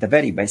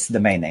very best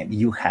domain name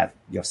you have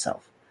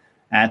yourself?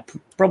 And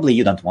probably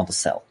you don't want to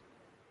sell.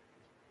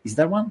 Is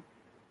there one?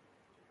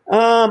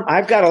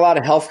 I've got a lot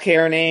of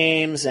healthcare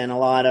names and a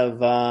lot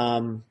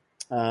of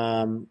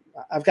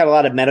I've got a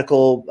lot of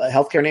medical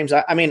healthcare names.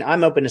 I mean,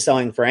 I'm open to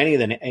selling for any of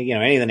the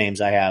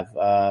names I have.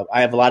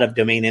 I have a lot of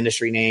domain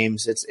industry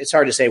names. It's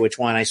hard to say which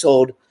one. I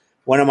sold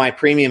one of my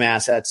premium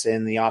assets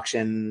in the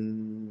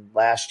auction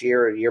last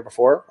year or the year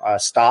before,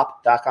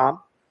 stop.com.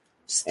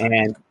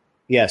 And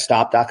yeah,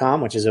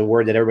 stop.com, which is a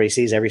word that everybody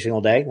sees every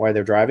single day while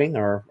they're driving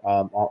or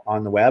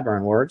on the web or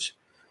in words.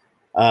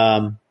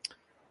 I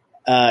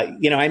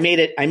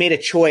made a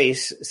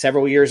choice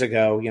several years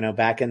ago,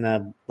 back in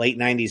the late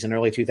 90s and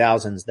early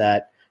 2000s,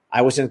 that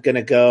I wasn't going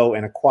to go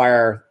and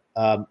acquire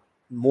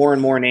more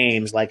and more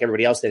names like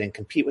everybody else did and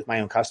compete with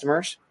my own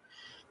customers.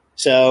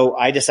 So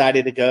I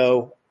decided to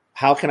go,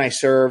 how can I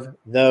serve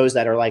those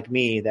that are like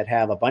me that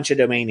have a bunch of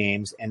domain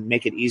names and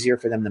make it easier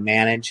for them to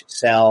manage,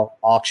 sell,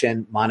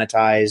 auction,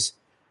 monetize,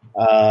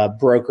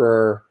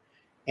 broker,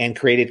 and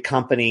created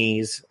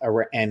companies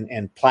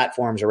and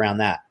platforms around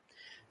that.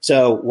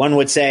 So one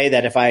would say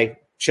that if I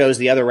chose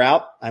the other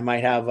route, I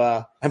might have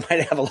a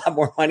lot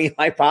more money in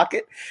my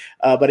pocket.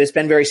 But it's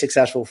been very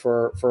successful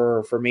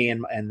for me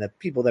and the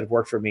people that have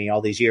worked for me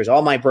all these years.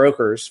 All my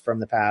brokers from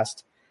the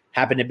past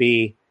happen to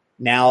be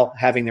now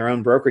having their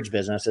own brokerage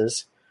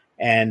businesses,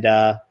 and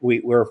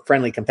we're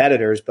friendly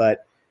competitors.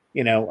 But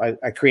I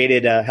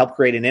helped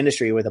create an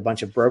industry with a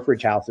bunch of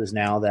brokerage houses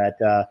now that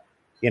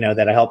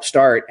that I helped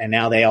start, and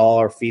now they all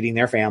are feeding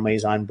their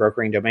families on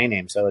brokering domain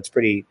names. So it's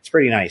pretty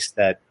nice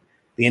that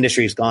the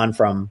industry has gone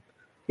from,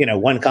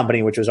 one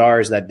company, which was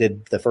ours, that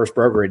did the first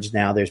brokerage.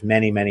 Now there's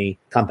many, many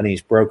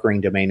companies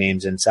brokering domain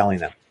names and selling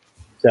them.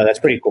 So that's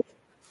pretty cool.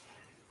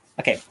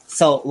 Okay.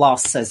 So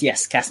Lars says,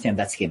 yes, Castian,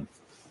 that's him.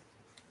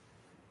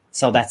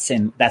 So that's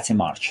in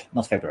March,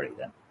 not February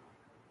then.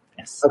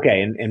 Yes.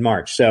 Okay. In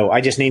March. So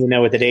I just need to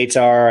know what the dates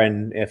are.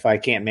 And if I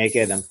can't make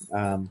it,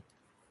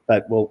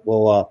 but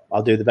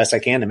I'll do the best I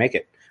can to make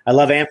it. I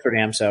love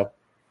Amsterdam. So.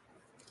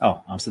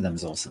 Oh, Amsterdam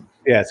is awesome.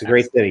 Yeah. It's a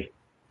great city.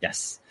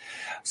 Yes.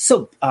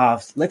 So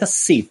let us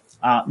see.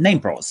 Name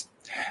pros.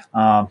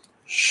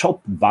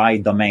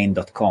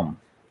 Shopbydomain.com.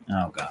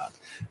 Oh, God.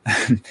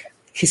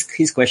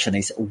 His question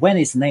is, when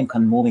is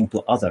NameCon moving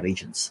to other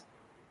regions?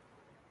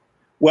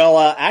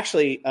 Well,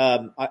 actually,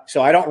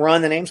 so I don't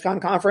run the NamesCon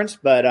conference,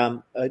 but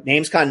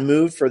NamesCon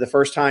moved for the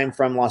first time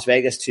from Las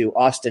Vegas to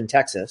Austin,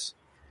 Texas.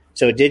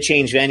 So it did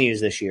change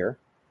venues this year.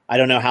 I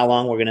don't know how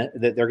long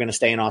they're gonna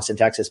stay in Austin,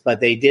 Texas, but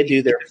they did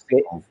do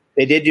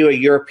they did do a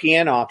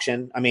European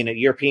auction. I mean, a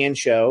European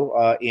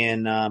show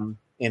in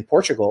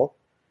Portugal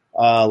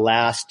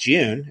last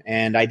June,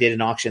 and I did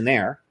an auction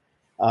there.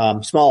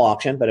 Small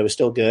auction, but it was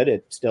still good.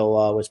 It still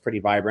was pretty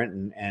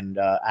vibrant and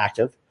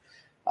active.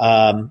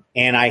 And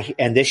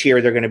this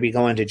year they're going to be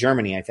going to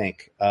Germany, I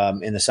think,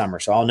 in the summer.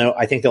 So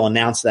I think they'll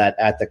announce that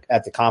at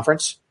the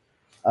conference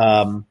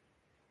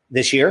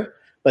this year.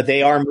 But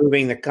they are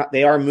moving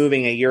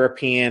a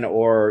European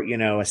or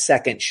a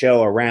second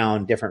show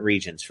around different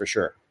regions for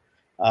sure.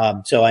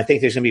 So I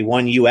think there's going to be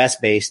one U.S.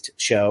 based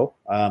show,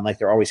 like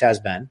there always has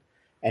been,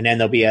 and then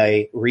there'll be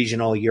a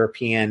regional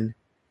European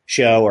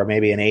show or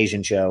maybe an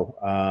Asian show,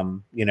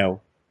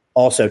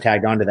 also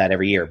tagged onto that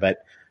every year.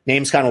 But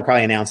NamesCon will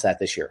probably announce that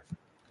this year.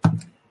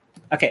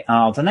 Okay.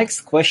 The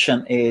next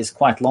question is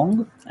quite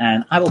long,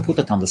 and I will put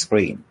it on the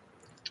screen.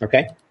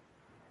 Okay.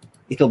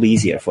 It will be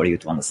easier for you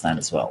to understand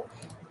as well.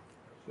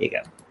 Here you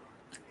go.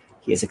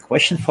 Here's a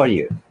question for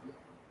you.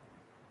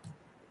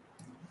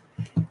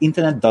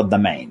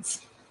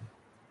 Internet.domains.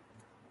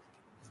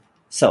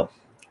 So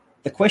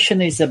the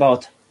question is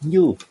about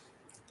new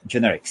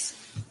generics,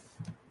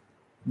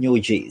 new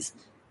Gs.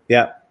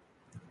 Yeah.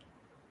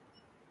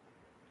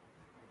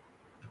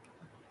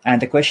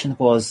 And the question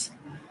was,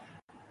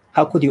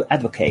 how could you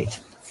advocate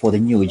for the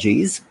new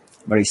Gs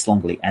very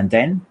strongly and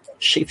then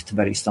shift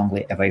very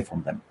strongly away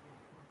from them?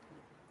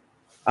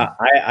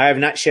 I have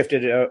not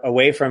shifted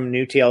away from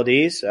new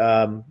TLDs.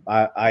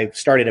 I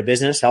started a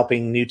business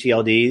helping new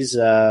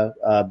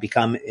TLDs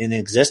become in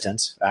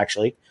existence,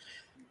 actually.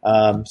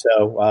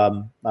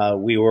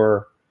 We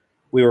were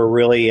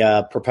really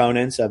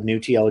proponents of new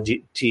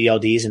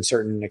TLDs and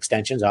certain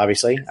extensions,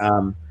 obviously.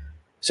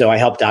 So I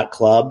helped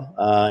 .club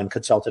and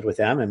consulted with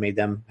them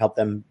and help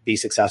them be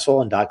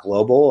successful, and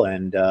 .global,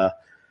 and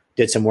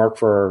did some work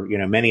for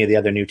many of the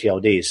other new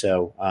TLDs.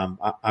 So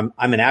I'm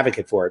an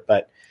advocate for it,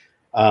 but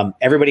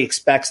everybody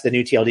expects the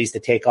new TLDs to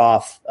take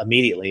off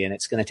immediately, and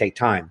it's going to take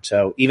time.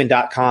 So even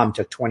 .com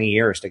took 20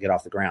 years to get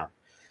off the ground.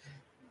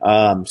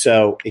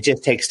 So it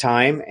just takes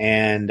time,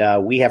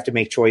 and we have to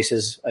make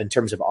choices in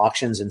terms of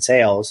auctions and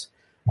sales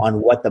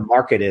on what the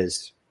market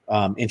is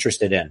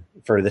interested in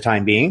for the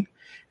time being.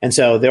 And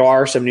so there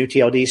are some new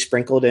TLDs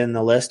sprinkled in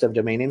the list of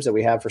domain names that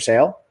we have for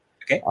sale.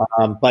 Okay.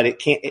 But it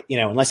can't,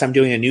 unless I'm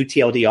doing a new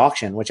TLD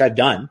auction, which I've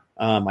done.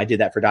 I did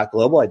that for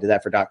 .global. I did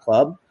that for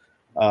 .club.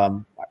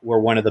 We're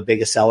one of the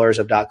biggest sellers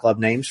of .club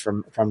names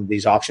from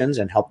these auctions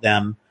and help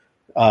them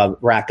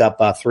rack up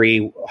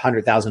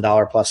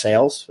 $300,000 plus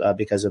sales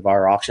because of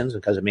our auctions,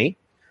 because of me.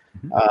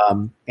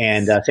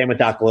 And same with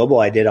 .global.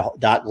 I did a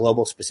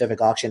 .global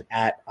specific auction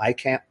at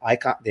the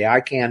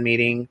ICANN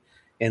meeting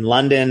in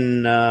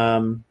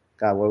London.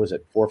 What was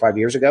it, 4 or 5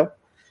 years ago?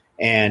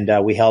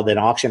 And we held an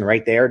auction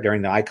right there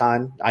during the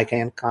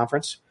ICANN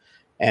conference.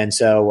 And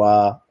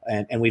so,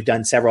 and we've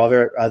done several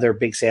other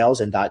big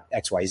sales in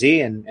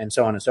 .xyz and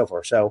so on and so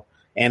forth. So,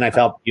 and I've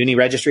helped Uni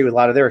Registry with a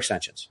lot of their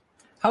extensions.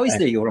 How is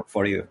the Europe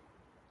for you?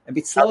 A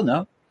bit slow,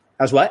 no?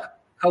 How's what?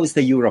 How is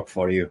the Europe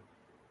for you?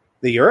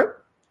 The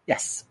Europe?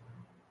 Yes.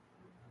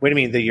 What do you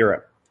mean, the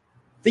Europe?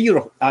 The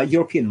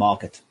European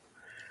market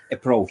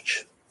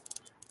approach.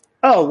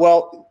 Oh,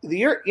 well,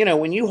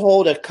 when you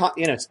hold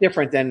it's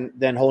different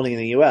than holding in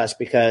the U.S.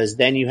 because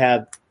then you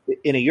have,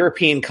 in a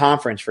European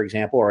conference, for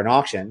example, or an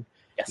auction,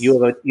 yes,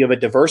 you have a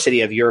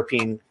diversity of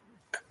European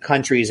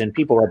countries and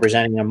people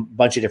representing a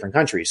bunch of different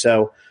countries.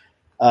 So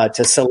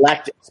to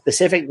select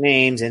specific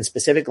names in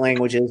specific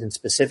languages and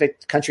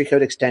specific country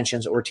code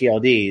extensions or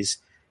TLDs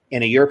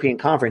in a European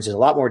conference is a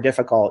lot more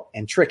difficult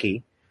and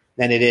tricky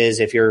than it is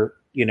if you're,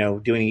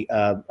 doing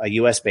a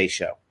US-based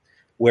show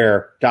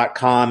where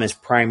 .com is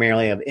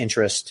primarily of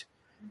interest,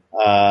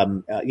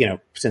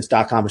 since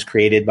 .com was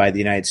created by the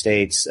United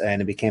States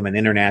and it became an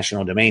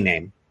international domain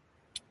name.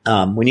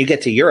 When you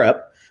get to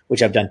Europe,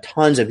 which I've done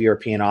tons of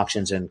European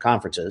auctions and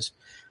conferences,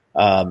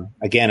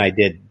 again, I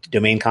did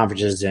domain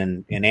conferences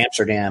in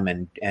Amsterdam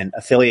and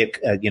affiliate,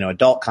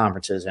 adult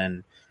conferences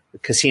and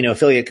casino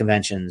affiliate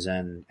conventions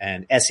and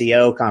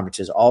SEO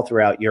conferences all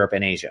throughout Europe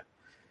and Asia.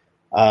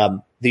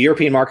 The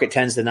European market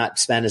tends to not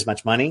spend as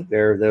much money.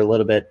 They're a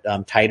little bit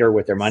tighter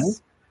with their money.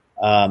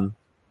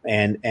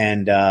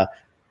 And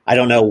I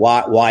don't know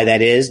why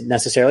that is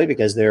necessarily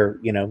because they're,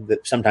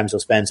 sometimes they'll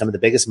spend some of the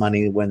biggest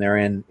money when they're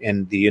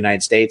in the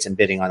United States and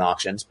bidding on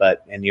auctions,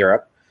 but in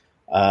Europe,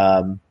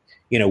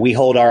 we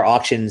hold our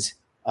auctions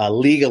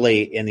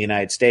legally in the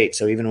United States.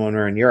 So even when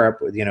we're in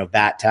Europe,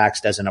 VAT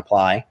tax doesn't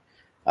apply.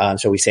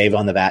 So we save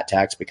on the VAT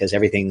tax because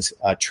everything's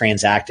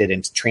transacted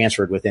and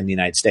transferred within the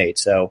United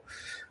States. So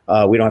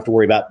we don't have to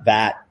worry about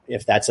VAT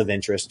if that's of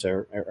interest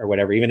or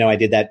whatever. Even though I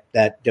did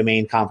that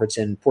domain conference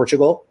in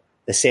Portugal,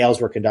 the sales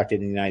were conducted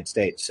in the United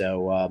States.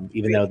 So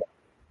even though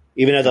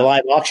the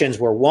live auctions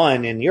were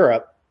won in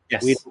Europe,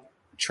 yes,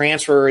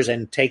 transfers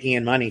and taking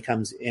in money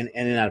comes in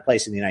and out of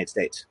place in the United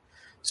States.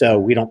 So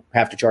we don't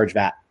have to charge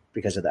VAT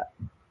because of that.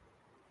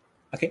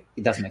 Okay,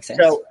 it does make sense.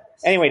 So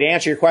anyway, to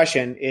answer your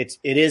question, I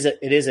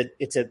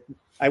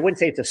wouldn't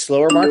say it's a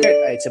slower market.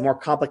 It's a more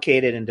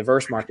complicated and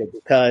diverse market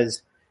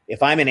because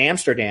if I'm in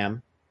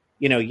Amsterdam,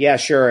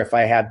 sure, if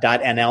I have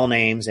 .nl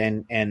names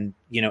and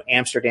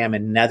Amsterdam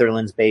and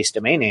Netherlands-based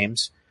domain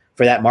names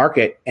for that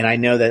market, and I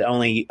know that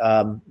only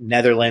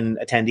Netherlands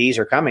attendees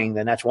are coming,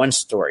 then that's one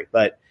story.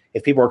 But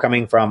if people are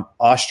coming from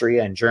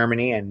Austria and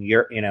Germany and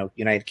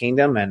United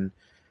Kingdom and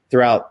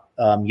throughout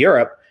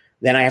Europe,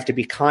 then I have to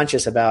be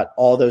conscious about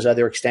all those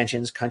other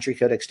extensions, country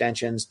code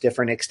extensions,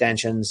 different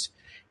extensions,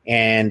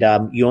 and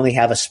you only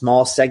have a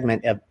small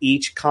segment of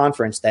each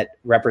conference that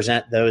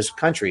represent those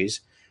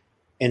countries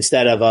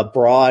instead of a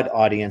broad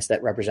audience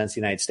that represents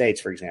the United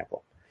States, for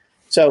example.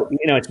 So,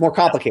 it's more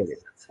complicated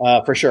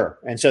for sure.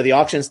 And so the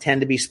auctions tend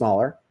to be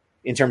smaller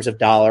in terms of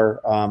dollar,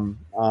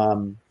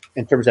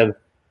 in terms of,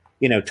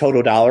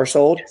 total dollar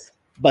sold. Yes.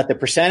 But the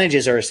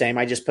percentages are the same.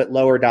 I just put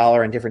lower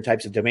dollar and different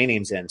types of domain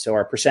names in. So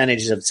our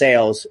percentages of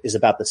sales is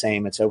about the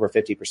same. It's over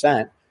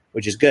 50%,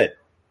 which is good.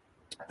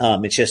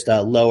 It's just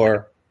a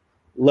lower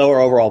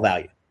overall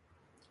value.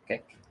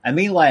 Okay. And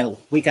meanwhile,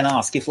 we can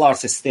ask if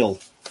Lars is still.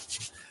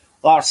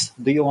 Lars,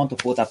 do you want to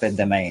put up a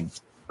domain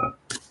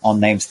on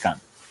Namescan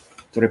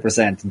to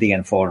represent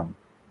DN Forum?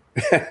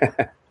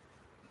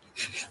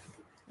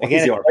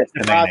 Again,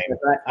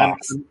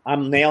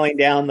 I'm nailing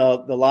down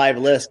the live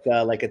list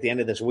like at the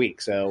end of this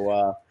week.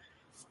 So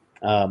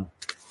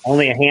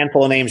only a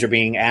handful of names are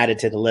being added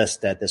to the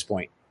list at this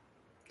point.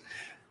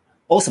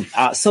 Awesome.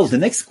 So the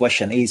next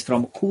question is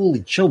from Cool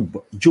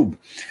Jub.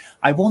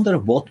 I wonder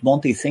what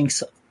Monty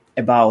thinks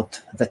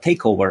about the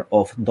takeover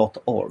of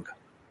 .org.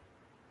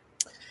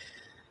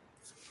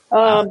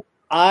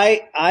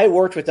 I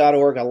worked with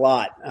 .org a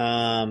lot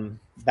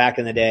back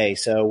in the day.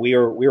 So we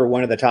were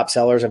one of the top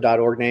sellers of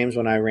 .org names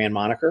when I ran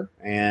Moniker.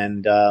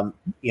 And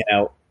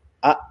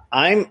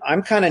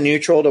I'm kind of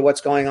neutral to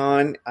what's going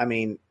on. I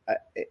mean,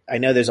 I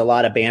know there's a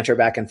lot of banter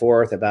back and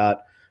forth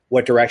about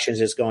what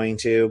directions it's going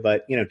to,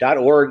 but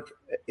 .org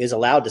is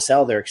allowed to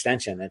sell their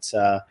extension. It's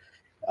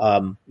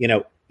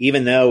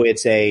even though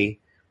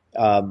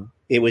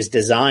it was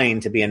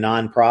designed to be a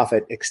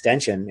nonprofit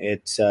extension,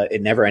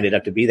 it never ended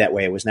up to be that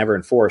way. It was never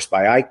enforced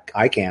by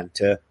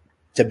ICANN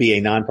to be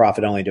a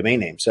nonprofit only domain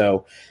name.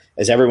 So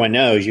as everyone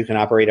knows, you can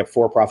operate a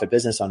for-profit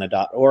business on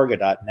a .org,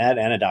 a .net,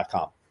 and a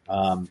 .com.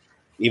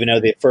 Even though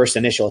the first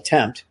initial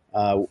attempt,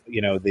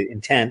 the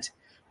intent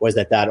was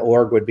that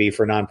 .org would be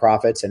for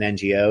nonprofits and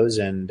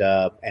NGOs and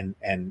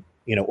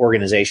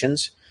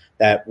organizations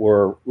that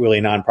were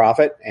really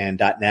nonprofit, and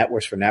 .net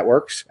was for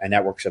networks and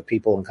networks of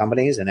people and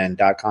companies, and then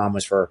 .com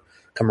was for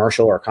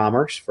commercial or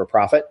commerce for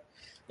profit.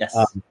 Yes.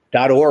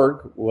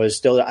 .org was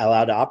still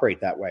allowed to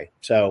operate that way.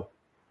 So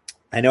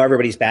I know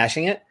everybody's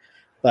bashing it,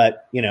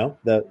 but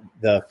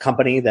the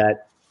company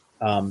that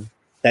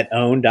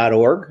owned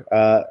 .org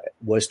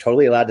was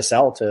totally allowed to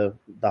sell to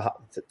the.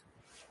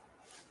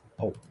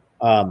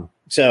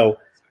 So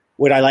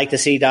would I like to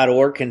see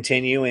 .org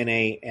continue in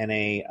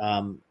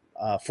a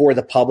for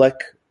the public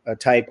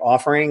type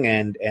offering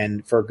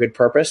and for good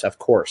purpose? Of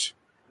course,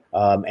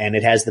 and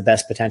it has the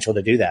best potential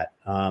to do that.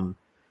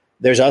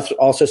 There's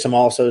also some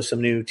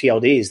new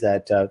TLDs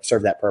that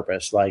serve that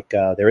purpose. Like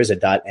there is a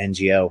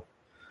 .ngo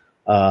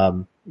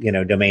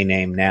domain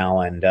name now,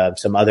 and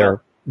some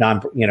other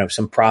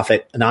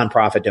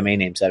nonprofit domain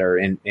names that are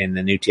in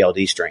the new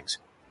TLD strings.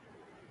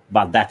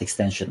 But that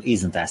extension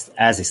isn't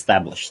as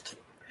established.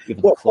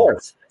 Well, of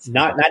course,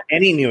 not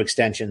any new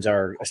extensions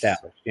are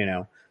established.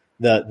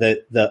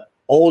 The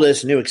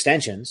oldest new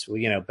extensions.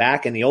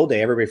 Back in the old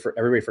day,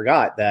 everybody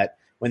forgot that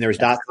when there was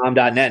 .com,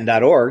 .net, and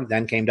 .org,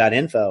 then came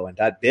 .info and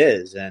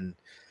 .biz and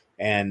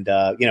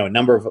a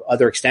number of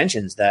other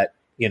extensions that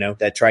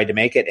tried to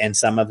make it, and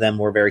some of them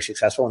were very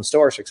successful and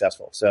still are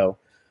successful. So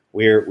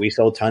we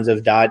sold tons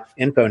of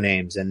 .info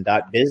names and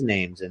 .biz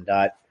names and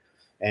lots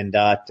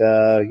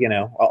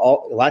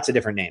of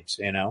different names.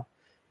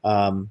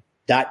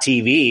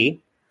 .tv,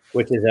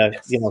 which is a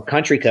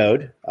country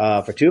code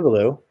for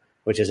Tuvalu,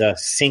 which is a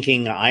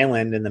sinking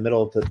island in the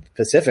middle of the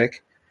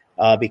Pacific,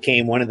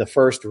 became one of the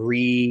first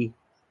rewarded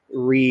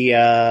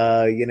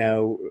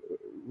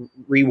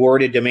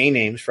domain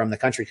names from the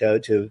country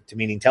code to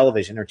meaning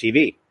television or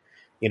TV.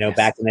 Yes.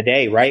 Back in the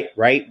day, right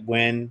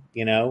when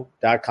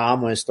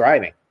 .com was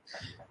thriving.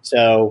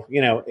 So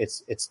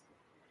it's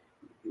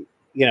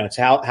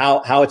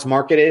how it's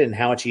marketed and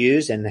how it's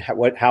used and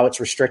how it's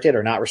restricted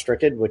or not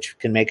restricted, which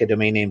can make a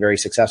domain name very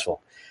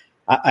successful.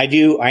 I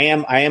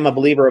am a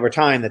believer over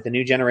time that the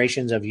new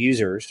generations of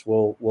users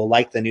will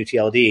like the new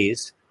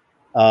TLDs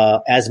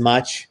as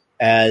much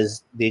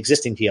as the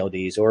existing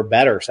TLDs, or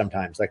better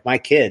sometimes. Like my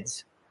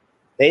kids,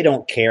 they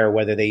don't care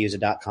whether they use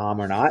a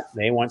 .com or not.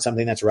 They want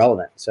something that's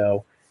relevant.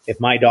 So if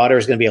my daughter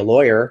is going to be a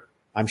lawyer,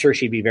 I'm sure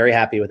she'd be very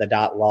happy with a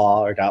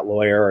 .law or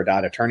 .lawyer or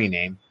 .attorney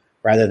name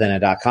rather than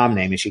a .com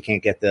name, and she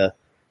can't get the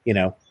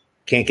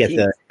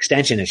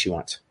extension that she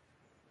wants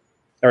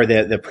or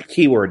the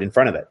keyword in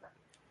front of it.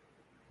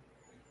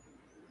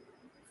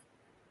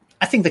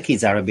 I think the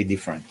kids are a bit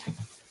different.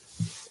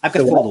 I've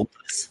got 4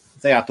 daughters.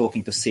 They are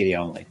talking to Siri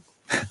only.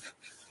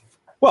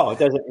 Well,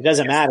 it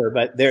doesn't matter,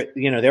 but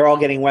they're all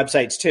getting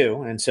websites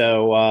too, and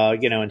so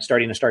and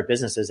starting to start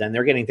businesses, and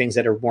they're getting things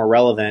that are more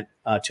relevant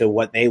to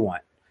what they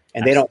want,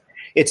 and they don't.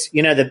 It's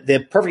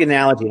the perfect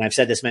analogy, and I've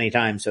said this many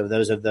times. So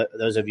those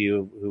of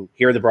you who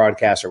hear the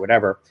broadcast or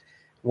whatever,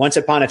 once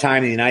upon a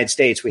time in the United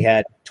States, we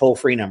had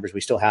toll-free numbers.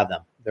 We still have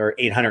them. There are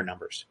 800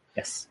 numbers.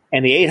 Yes,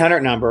 and the 800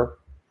 number,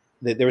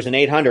 there was an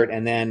 800,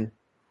 and then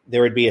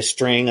there would be a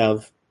string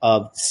of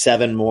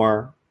 7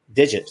 more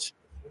digits.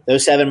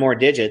 Those 7 more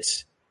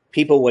digits,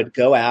 people would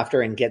go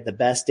after and get the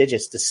best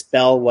digits to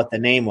spell what the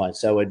name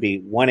was. So it would be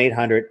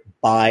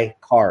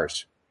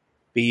 1-800-BUY-CARS,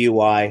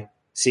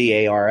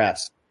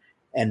 BUYCARS.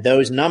 And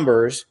those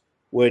numbers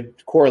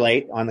would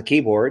correlate on the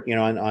keyboard,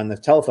 on the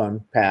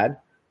telephone pad,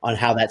 on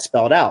how that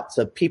spelled out.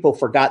 So people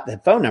forgot the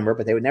phone number,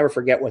 but they would never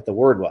forget what the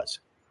word was.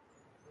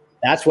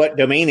 That's what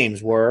domain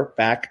names were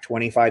back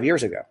 25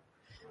 years ago.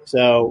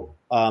 So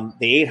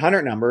the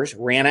 800 numbers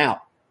ran out.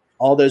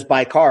 All those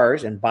buy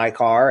cars and buy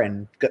car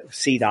and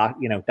see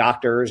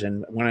doctors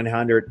and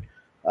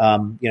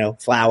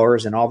 1-800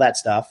 flowers and all that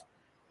stuff.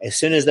 As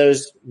soon as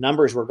those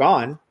numbers were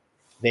gone,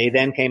 they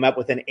then came up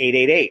with an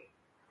 888,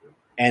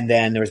 and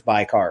then there was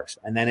buy cars,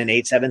 and then an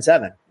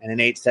 877, and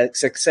an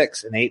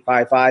 866, an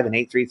 855, an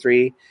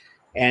 833,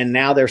 and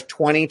now there's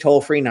 20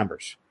 toll-free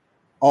numbers,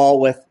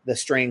 all with the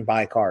string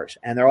buy cars,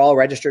 and they're all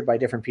registered by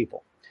different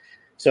people.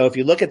 So if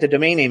you look at the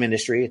domain name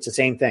industry, it's the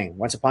same thing.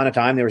 Once upon a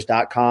time, there was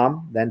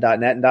 .com, then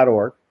 .net and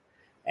 .org,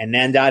 and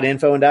then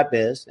 .info and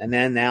 .biz, and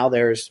then now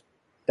there's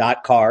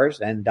 .cars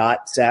and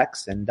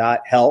 .sex and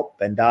 .help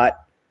and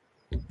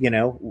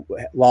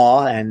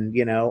law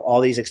and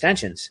all these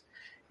extensions.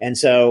 And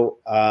so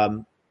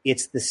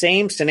it's the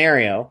same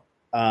scenario,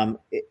 and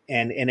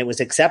it was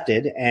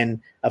accepted.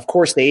 And of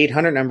course, the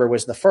 800 number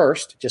was the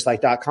first, just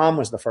like .com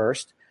was the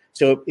first.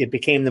 So it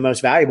became the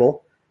most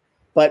valuable.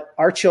 But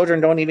our children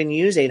don't even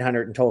use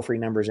 800 and toll-free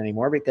numbers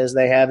anymore because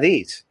they have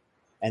these.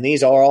 And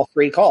these are all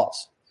free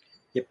calls.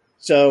 Yep.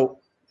 So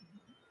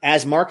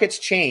as markets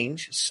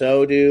change,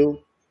 so do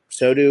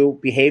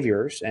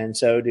behaviors, and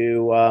so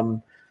do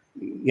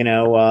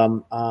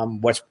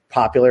what's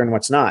popular and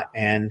what's not.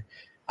 And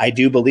I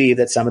do believe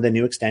that some of the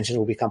new extensions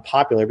will become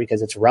popular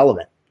because it's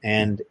relevant.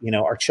 And,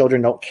 our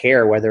children don't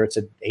care whether it's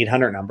a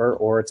 800 number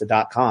or it's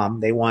a .com.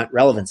 They want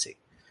relevancy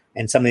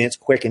and something that's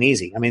quick and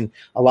easy. I mean,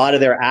 a lot of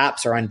their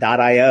apps are on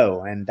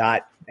 .io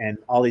and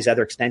all these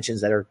other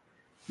extensions that are,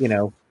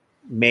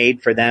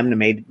 made for them to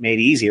made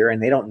easier,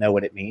 and they don't know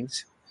what it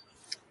means.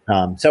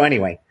 So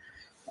anyway,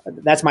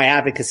 that's my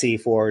advocacy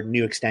for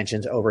new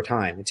extensions over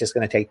time. It's just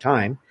going to take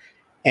time.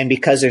 And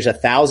because there's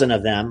 1,000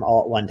 of them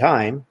all at one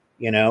time,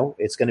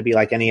 it's going to be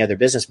like any other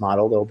business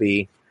model. There'll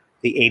be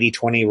the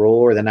 80-20 rule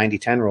or the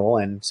 90-10 rule,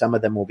 and some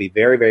of them will be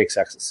very, very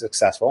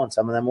successful, and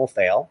some of them will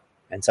fail,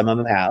 and some of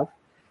them have,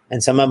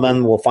 and some of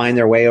them will find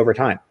their way over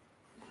time.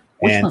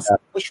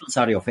 Which ones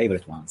are your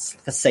favorite ones?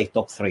 Let's say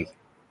top 3,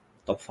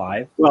 top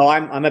 5. Well,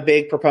 I'm a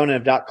big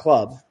proponent of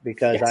 .club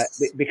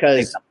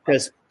because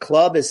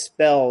club is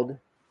spelled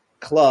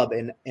club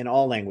in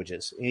all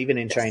languages, even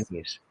in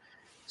Chinese.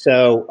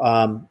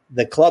 So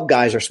the club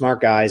guys are smart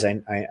guys.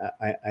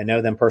 I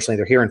know them personally.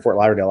 They're here in Fort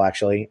Lauderdale,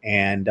 actually,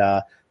 and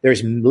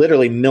there's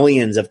literally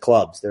millions of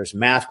clubs. There's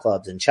math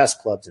clubs and chess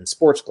clubs and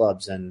sports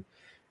clubs and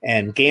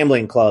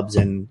gambling clubs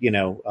and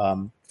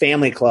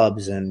family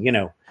clubs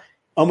and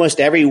almost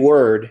every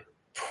word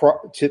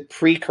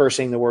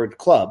precursing the word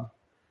club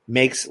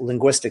makes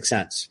linguistic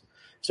sense.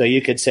 So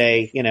you could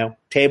say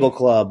table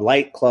club,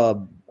 light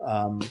club,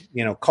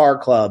 car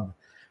club.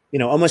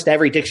 Almost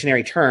every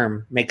dictionary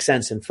term makes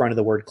sense in front of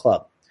the word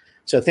club.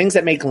 So things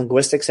that make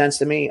linguistic sense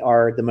to me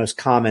are the most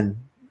common,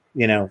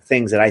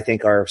 things that I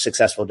think are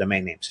successful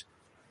domain names.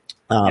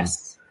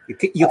 Yes.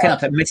 You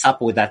cannot mix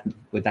up with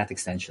that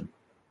extension.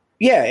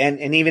 Yeah.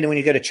 And even when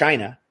you go to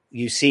China,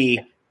 you see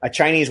a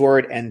Chinese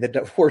word and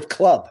the word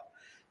club.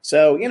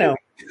 So, you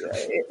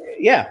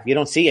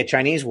don't see a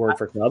Chinese word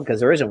for club because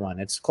there isn't one.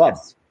 It's club,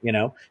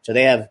 so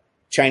they have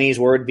Chinese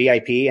word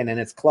VIP and then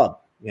it's club,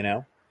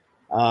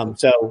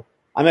 so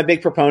I'm a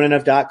big proponent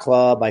of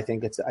 .club. I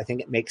think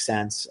it makes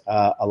sense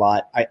a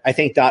lot. I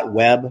think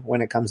 .web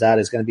when it comes out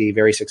is going to be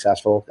very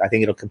successful. I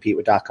think it'll compete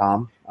with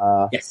 .com.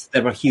 Yes,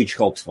 there were huge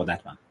hopes for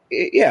that one.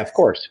 Yeah, of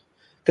course,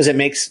 because it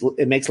makes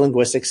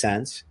linguistic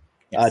sense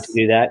to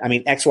do that. I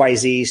mean,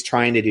 XYZ is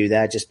trying to do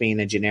that, just being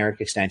a generic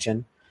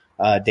extension.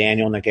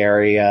 Daniel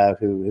Nagari,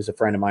 who is a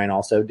friend of mine,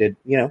 also did.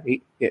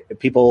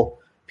 People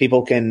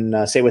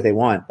can say what they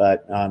want,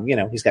 but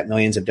he's got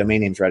millions of domain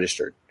names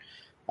registered.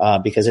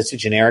 Because it's a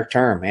generic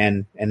term.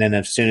 And then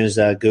as soon as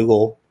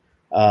Google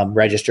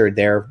registered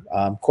their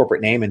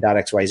corporate name in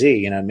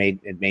 .xyz,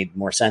 it made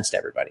more sense to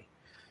everybody.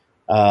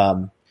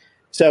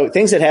 So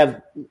things that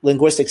have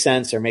linguistic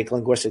sense or make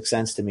linguistic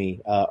sense to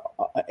me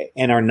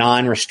and are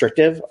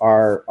non-restrictive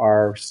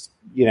are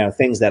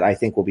things that I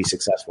think will be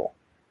successful,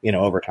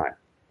 over time.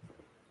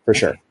 For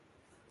sure.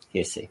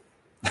 You see.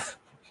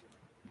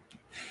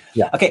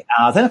 Yeah. Okay.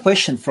 Then a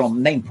question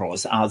from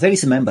NamePros. There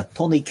is a member,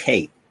 Tony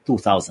K,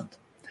 2000.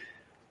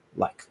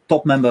 Like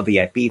top member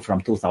VIP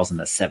from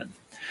 2007,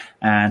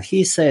 and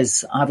he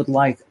says, I would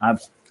like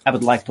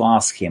to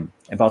ask him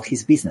about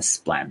his business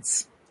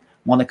plans.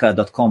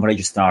 Monica.com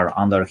registrar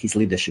under his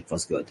leadership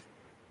was good.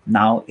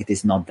 Now it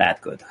is not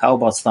that good. How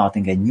about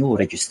starting a new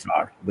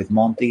registrar with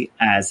Monty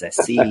as a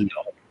CEO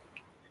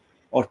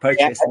or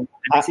purchasing an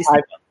existing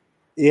one?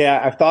 Yeah,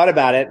 I've thought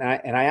about it,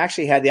 and I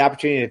actually had the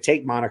opportunity to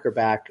take Moniker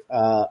back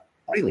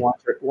Really?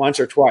 once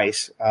or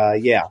twice.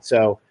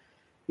 So.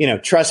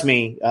 Trust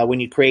me, when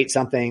you create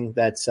something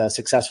that's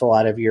successful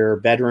out of your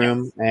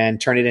bedroom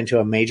and turn it into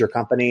a major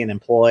company and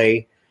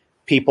employ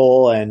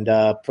people and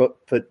put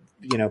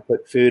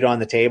food on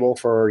the table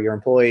for your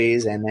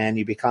employees, and then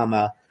you become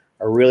have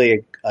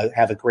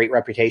a great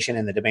reputation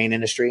in the domain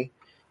industry.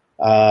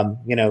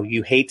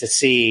 You hate to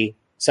see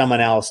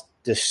someone else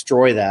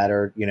destroy that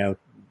or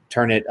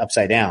turn it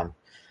upside down.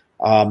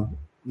 And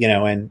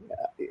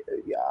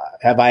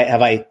have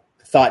I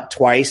thought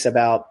twice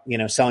about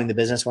selling the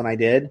business when I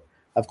did?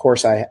 Of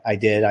course I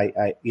did.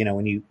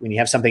 When you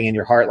have something in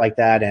your heart like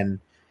that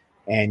and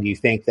you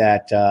think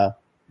that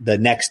the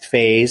next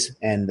phase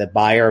and the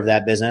buyer of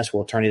that business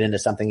will turn it into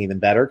something even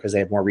better because they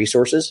have more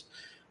resources.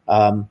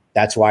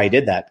 That's why I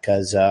did that,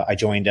 because I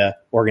joined an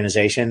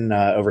organization,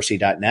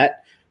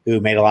 Oversee.net, who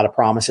made a lot of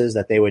promises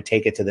that they would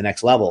take it to the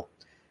next level.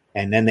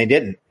 And then they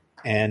didn't.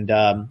 And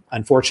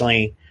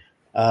unfortunately,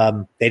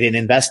 they didn't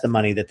invest the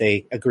money that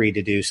they agreed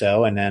to do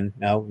so. And then,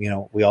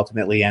 we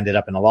ultimately ended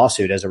up in a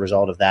lawsuit as a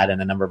result of that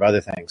and a number of other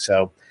things.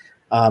 So,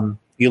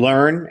 you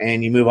learn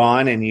and you move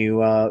on and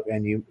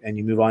you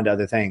move on to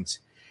other things.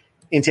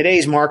 In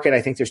today's market,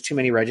 I think there's too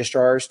many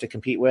registrars to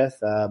compete with.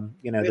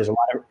 There's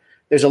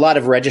a lot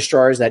of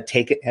registrars that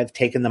have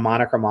taken the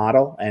Moniker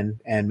model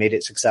and made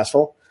it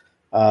successful.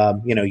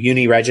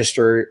 Uni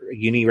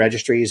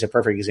Registry is a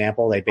perfect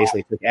example. They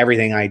basically took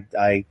everything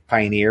I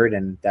pioneered,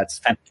 and that's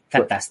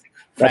fantastic.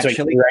 That's what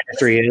Uni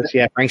Registry is.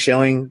 Yeah, Frank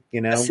Schilling,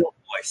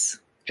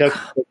 took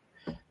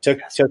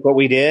what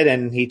we did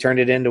and he turned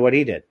it into what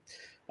he did.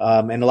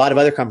 And a lot of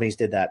other companies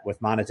did that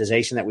with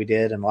monetization that we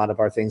did and a lot of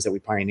our things that we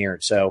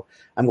pioneered. So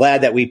I'm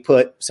glad that we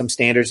put some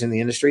standards in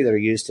the industry that are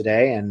used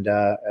today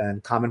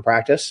and common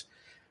practice.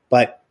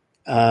 But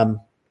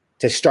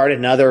to start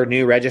another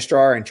new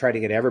registrar and try to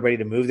get everybody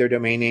to move their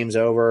domain names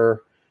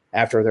over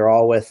after they're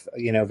all with,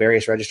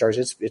 various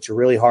registrars, it's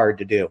really hard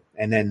to do.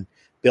 And then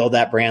build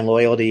that brand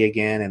loyalty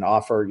again and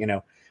offer,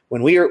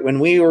 when we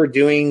were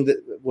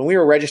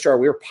a registrar,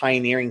 we were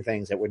pioneering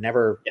things that were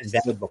never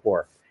invented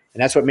before.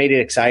 And that's what made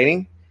it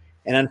exciting.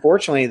 And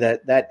unfortunately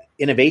that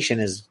innovation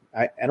is,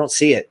 I don't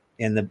see it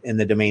in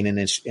the domain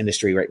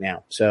industry right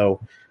now. So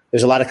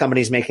there's a lot of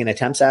companies making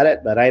attempts at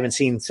it, but I haven't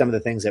seen some of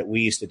the things that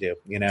we used to do,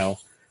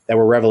 that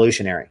were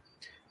revolutionary.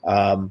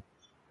 The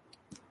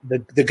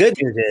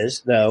good news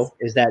is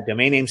that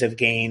domain names have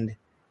gained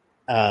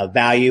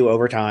value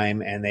over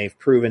time, and they've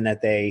proven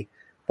that they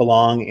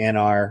belong in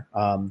our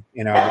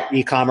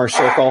e-commerce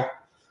circle.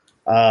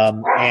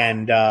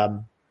 And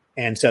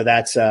so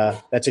that's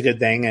a good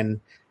thing. And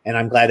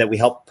I'm glad that we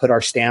helped put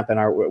our stamp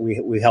and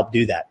we helped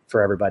do that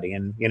for everybody.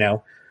 And,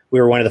 we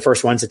were one of the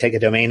first ones to take a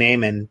domain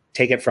name and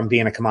take it from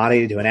being a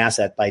commodity to an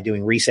asset by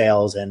doing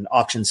resales and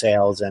auction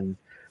sales and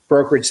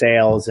brokerage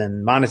sales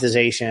and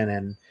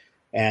monetization.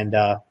 And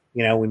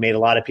we made a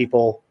lot of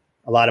people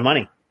a lot of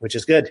money, which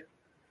is good.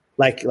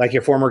 Like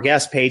your former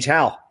guest, Paige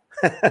Howell.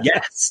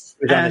 Yes.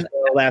 Was on the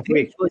show last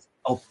week.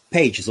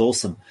 Paige is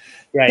awesome.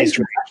 Yeah, he's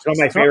one of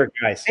my favorite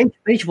guys.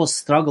 Paige was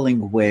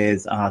struggling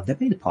with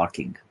domain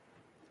parking,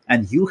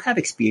 and you have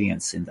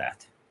experience in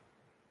that.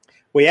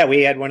 Well, yeah,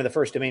 we had one of the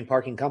first domain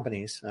parking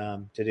companies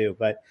to do,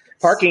 but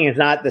parking is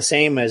not the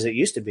same as it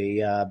used to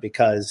be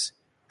because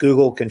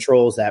Google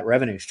controls that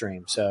revenue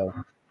stream. So,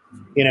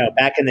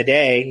 back in the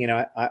day,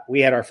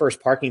 we had our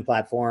first parking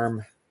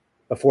platform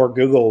before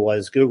Google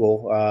was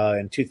Google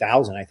in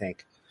 2000, I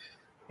think,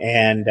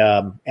 and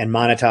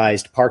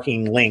monetized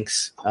parking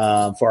links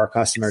for our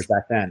customers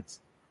back then.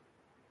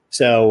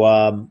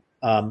 So,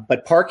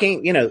 but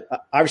parking,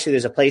 obviously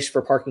there's a place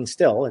for parking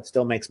still. It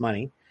still makes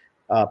money.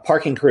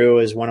 Parking Crew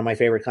is one of my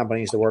favorite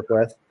companies to work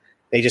with.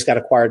 They just got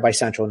acquired by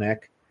CentralNic.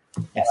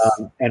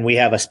 Yes. And we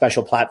have a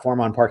special platform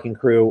on Parking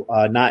Crew,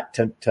 not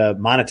to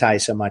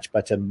monetize so much,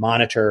 but to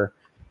monitor.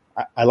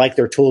 I like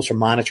their tools for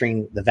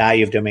monitoring the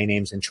value of domain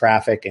names and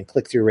traffic and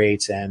click-through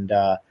rates and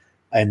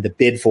the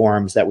bid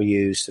forms that we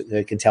use.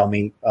 They can tell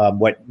me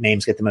what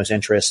names get the most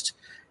interest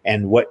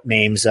and what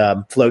names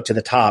float to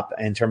the top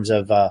in terms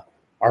of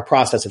our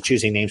process of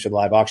choosing names for the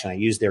live auction. I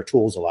use their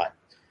tools a lot.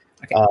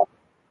 Okay.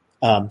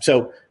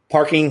 So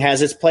parking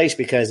has its place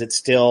because it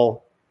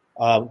still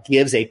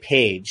gives a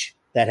page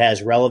that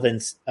has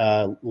relevant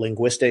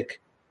linguistic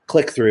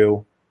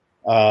click-through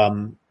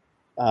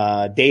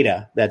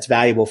data that's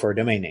valuable for a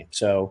domain name.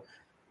 So,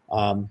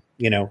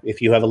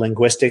 if you have a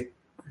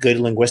good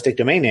linguistic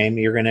domain name,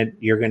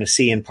 you're gonna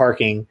see in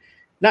parking,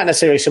 not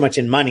necessarily so much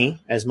in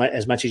money as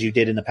much as you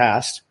did in the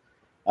past,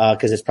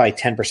 because it's probably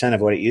 10%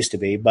 of what it used to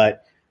be,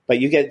 but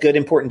you get good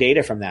important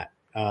data from that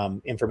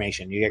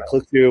information. You get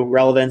click-through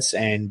relevance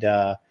and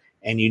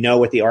you know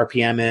what the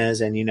RPM is,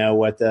 and you know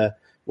what the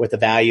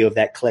value of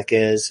that click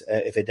is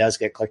if it does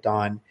get clicked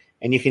on,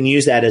 and you can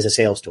use that as a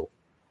sales tool.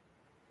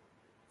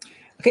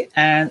 Okay,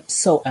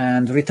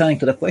 and returning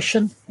to the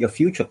question, your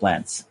future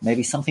plans,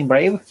 maybe something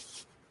brave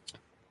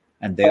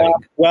and daring.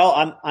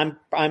 Well,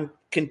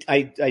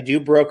 I do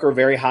broker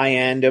very high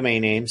end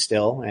domain names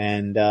still,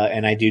 and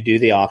I do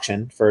the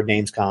auction for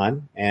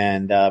NamesCon,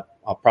 and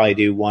I'll probably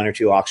do one or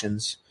two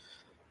auctions.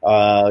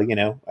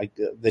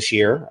 This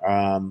year,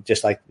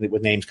 just like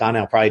with NamesCon,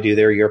 I'll probably do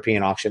their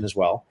European auction as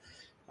well.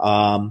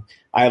 I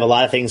have a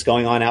lot of things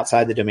going on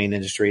outside the domain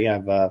industry.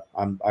 I've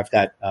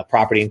got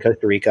property in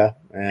Costa Rica,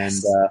 and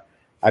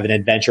I have an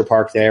adventure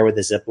park there with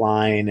a zip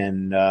line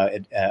and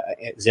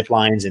zip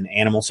lines and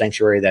animal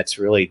sanctuary. That's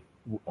really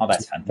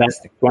that's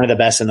fantastic. One of the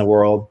best in the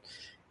world.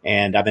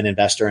 And I'm an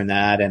investor in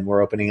that. And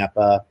we're opening up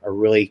a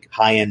really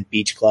high end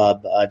beach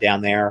club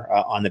down there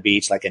on the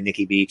beach, like a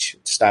Nikki Beach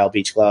style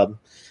beach club.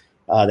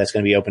 That's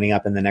going to be opening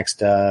up in the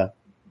next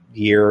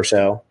year or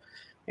so.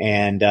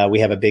 And we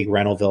have a big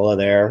rental villa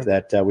there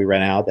that we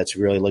rent out. That's a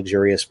really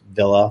luxurious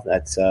villa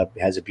that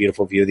has a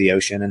beautiful view of the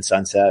ocean and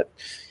sunset.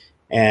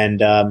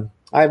 And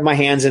I have my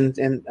hands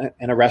in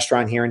a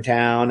restaurant here in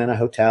town and a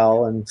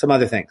hotel and some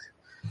other things.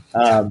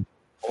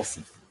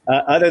 Awesome.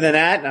 Other than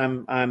that,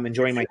 I'm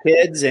enjoying my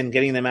kids and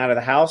getting them out of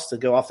the house to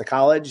go off to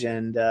college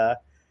and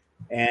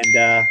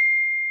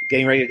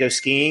getting ready to go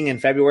skiing in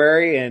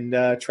February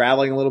and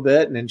traveling a little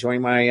bit and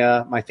enjoying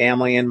my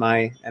family and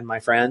my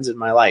friends and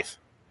my life.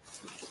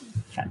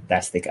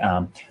 Fantastic.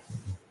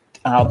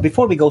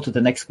 Before we go to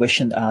the next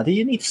question, do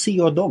you need to see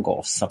your dog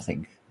or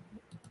something?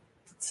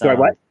 Sorry,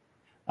 what?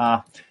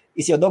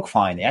 Is your dog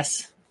fine?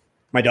 Yes.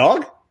 My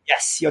dog?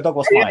 Yes, your dog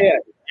was fine.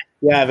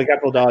 Yeah, I have a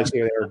couple of dogs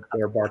here.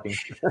 They're barking.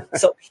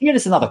 So here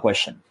is another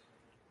question.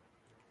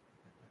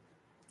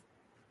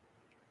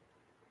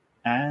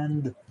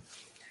 And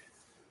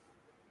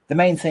the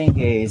main thing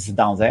is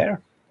down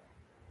there,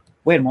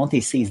 where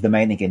Monty sees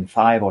domaining in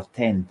 5 or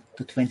 10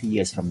 to 20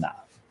 years from now.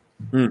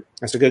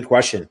 That's a good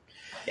question.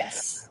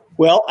 Yes.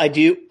 Well, I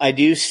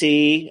do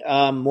see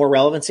more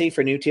relevancy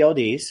for new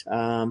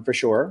TLDs for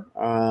sure.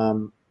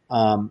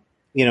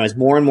 as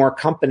more and more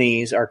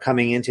companies are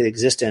coming into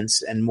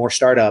existence and more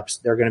startups,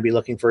 they're going to be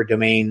looking for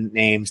domain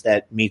names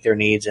that meet their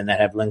needs and that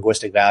have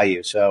linguistic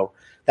value. So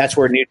that's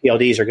where new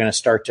TLDs are going to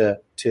start to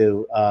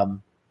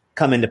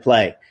come into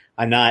play.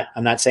 I'm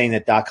not saying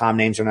that .com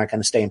names are not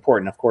going to stay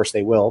important. Of course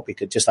they will,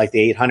 because just like the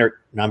 800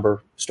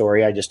 number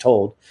story I just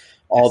told,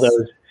 all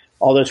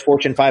those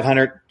Fortune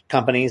 500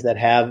 companies that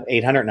have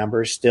 800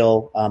 numbers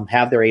still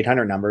have their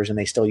 800 numbers and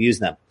they still use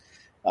them.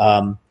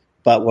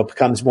 But what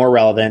becomes more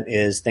relevant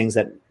is things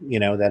that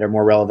that are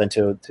more relevant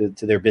to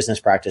their business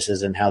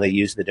practices and how they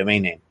use the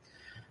domain name.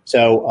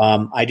 So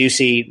I do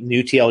see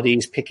new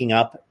TLDs picking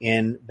up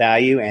in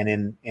value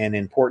and in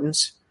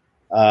importance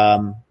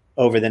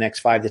over the next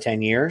 5 to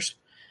 10 years.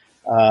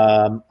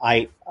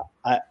 I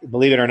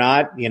believe it or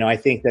not, I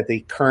think that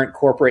the current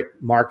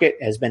corporate market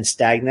has been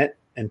stagnant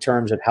in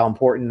terms of how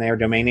important their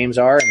domain names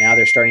are. And now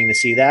they're starting to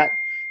see that.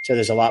 So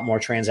there's a lot more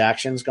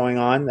transactions going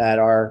on that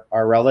are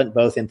relevant,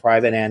 both in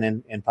private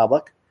and in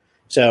public.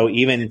 So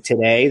even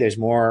today, there's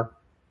more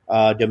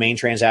domain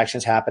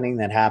transactions happening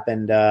than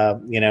happened,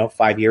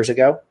 5 years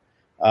ago.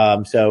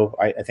 So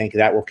I think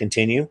that will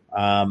continue.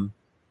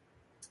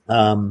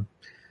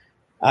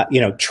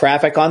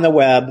 Traffic on the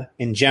web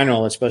in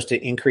general is supposed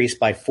to increase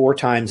by 4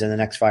 times in the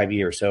next 5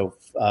 years. So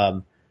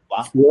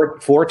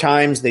four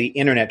times the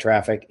internet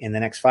traffic in the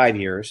next 5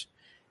 years,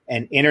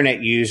 and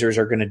internet users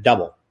are going to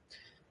double.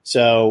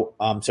 So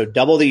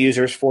double the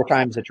users, 4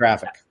 times the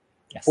traffic,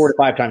 yes. 4 to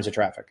 5 times the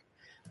traffic.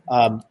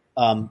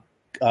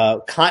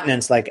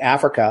 Continents like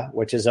Africa,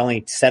 which is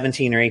only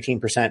 17 or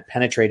 18%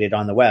 penetrated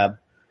on the web,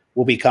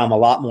 will become a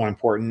lot more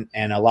important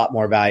and a lot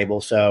more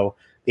valuable. So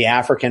the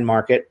African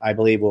market, I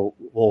believe,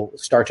 will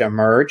start to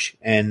emerge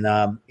in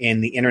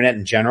the internet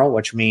in general,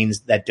 which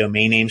means that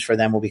domain names for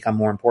them will become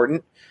more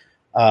important.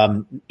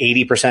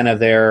 80% of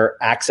their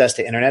access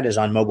to internet is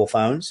on mobile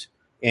phones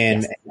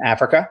in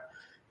Africa.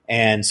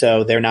 And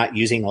so they're not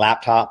using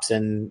laptops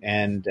and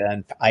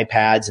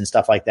iPads and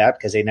stuff like that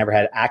because they never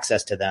had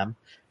access to them.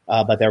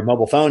 But their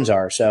mobile phones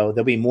are. So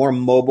there'll be more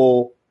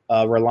mobile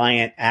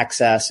reliant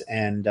access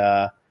and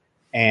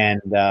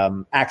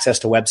access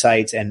to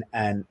websites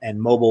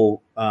and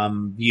mobile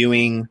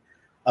viewing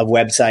of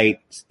website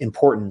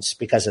importance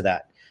because of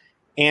that.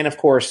 And of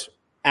course,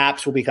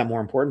 apps will become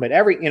more important. But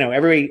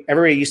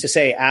everybody used to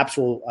say apps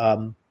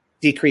will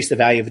decrease the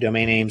value of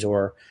domain names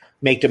or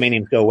make domain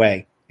names go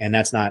away. And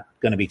that's not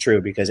going to be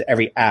true because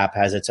every app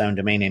has its own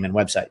domain name and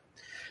website.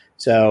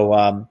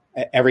 So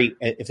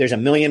if there's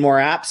 1 million more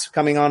apps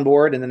coming on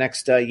board in the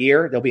next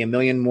year, there'll be 1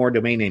 million more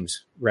domain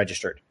names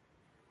registered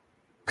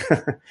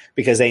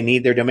because they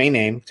need their domain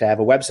name to have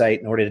a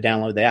website in order to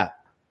download the app.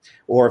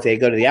 Or if they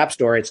go to the App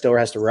Store, it still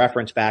has to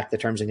reference back the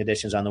terms and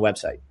conditions on the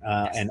website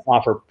and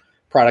offer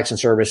products and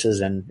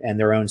services and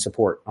their own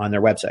support on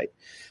their website.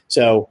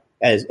 So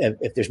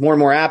if there's more and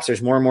more apps,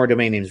 there's more and more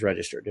domain names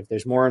registered. If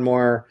there's more and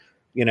more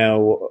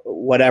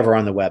whatever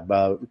on the web,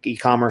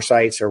 e-commerce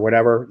sites or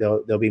whatever,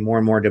 there'll be more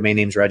and more domain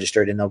names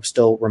registered and they'll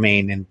still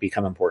remain and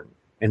become important,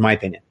 in my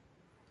opinion.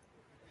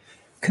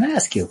 Can I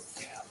ask you,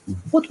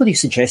 what would you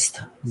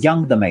suggest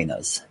young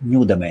domainers,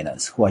 new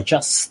domainers who are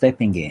just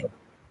stepping in?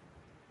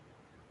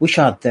 Which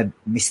are the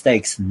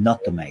mistakes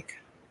not to make?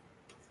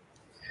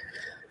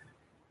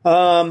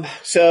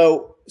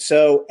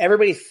 So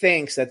everybody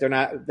thinks that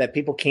that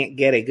people can't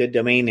get a good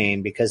domain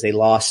name because they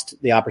lost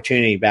the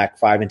opportunity back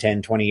 5 and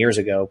 10, 20 years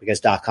ago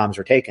because .coms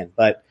were taken.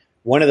 But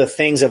one of the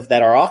things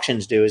that our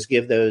auctions do is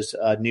give those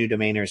new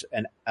domainers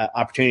an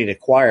opportunity to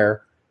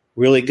acquire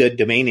really good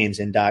domain names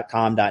in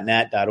 .com,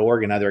 .net,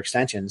 .org, and other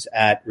extensions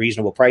at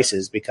reasonable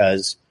prices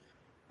because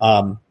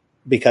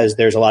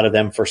there's a lot of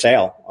them for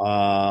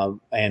sale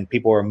and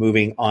people are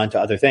moving on to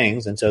other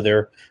things. And so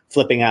they're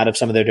flipping out of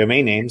some of their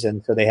domain names.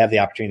 And so they have the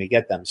opportunity to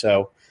get them.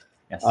 So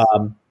yes.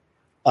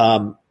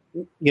 Some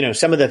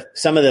of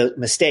the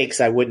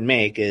mistakes I wouldn't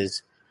make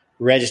is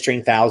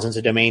registering thousands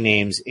of domain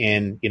names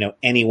in,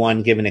 any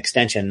one given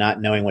extension,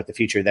 not knowing what the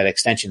future of that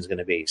extension is going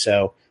to be.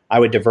 So I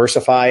would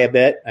diversify a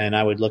bit and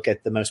I would look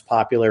at the most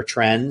popular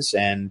trends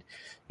and,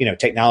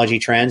 technology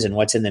trends and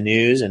what's in the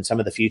news and some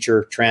of the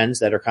future trends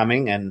that are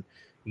coming and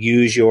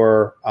use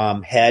your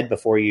head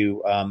before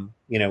you,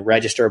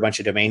 register a bunch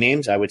of domain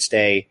names. I would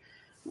stay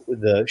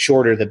the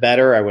shorter, the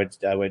better. I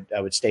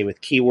would stay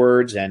with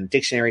keywords and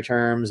dictionary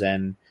terms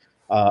and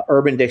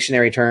urban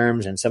dictionary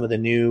terms and some of the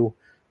new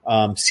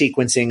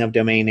sequencing of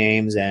domain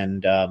names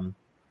and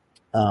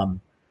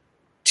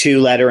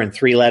 2-letter and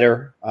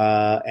 3-letter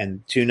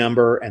and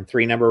 2-number and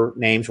 3-number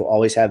names will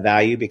always have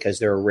value because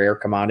they're a rare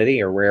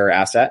commodity or rare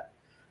asset.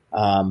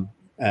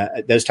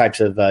 Those types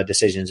of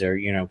decisions are,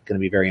 going to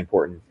be very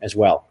important as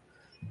well.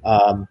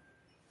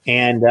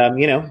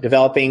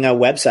 Developing a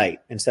website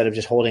instead of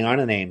just holding on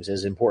to names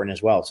is important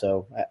as well.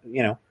 So,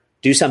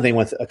 do something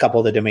with a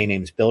couple of the domain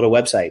names, build a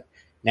website.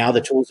 Now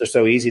the tools are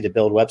so easy to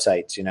build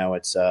websites.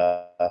 It's,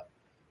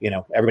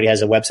 everybody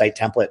has a website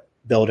template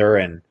builder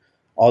and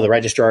all the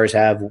registrars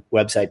have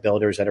website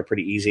builders that are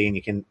pretty easy and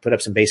you can put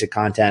up some basic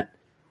content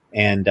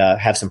and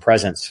have some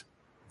presence.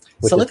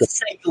 So let's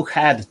say you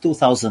had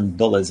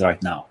 $2,000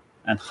 right now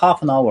and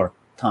half an hour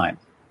time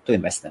to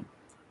invest in,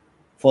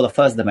 for the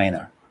first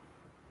domainer,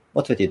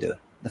 what would you do?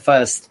 The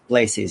first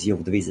places you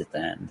would visit,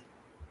 and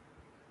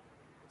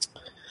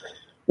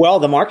well,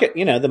 the market,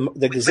 the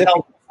without,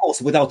 of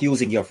course, without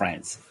using your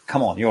friends.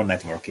 Come on, your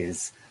network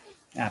is.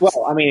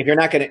 Well, I mean, if you're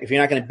not going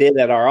to bid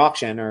at our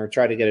auction or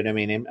try to get a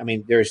domain name, I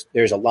mean, there's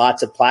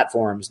lots of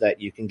platforms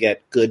that you can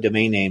get good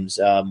domain names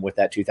with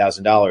that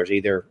 $2,000.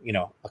 Either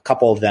a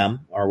couple of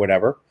them or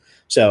whatever.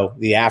 So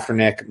the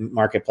Afternic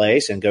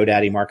Marketplace and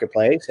GoDaddy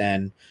Marketplace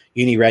and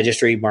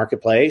Uniregistry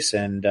Marketplace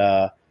and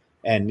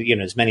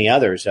there's many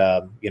others.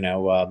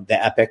 The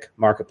Epic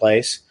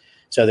Marketplace.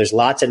 So there's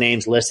lots of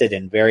names listed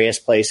in various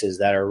places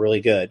that are really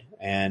good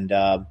and.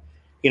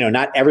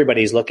 Not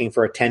everybody's looking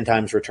for a 10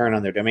 times return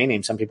on their domain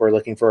name. Some people are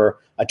looking for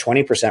a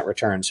 20%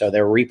 return. So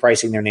they're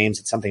repricing their names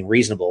at something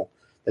reasonable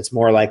that's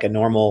more like a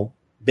normal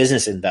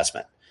business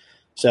investment.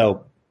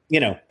 So,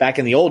 back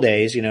in the old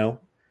days,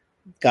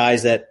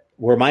 guys that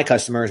were my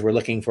customers were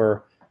looking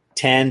for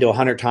 10 to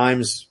 100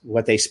 times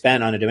what they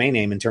spent on a domain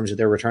name in terms of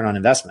their return on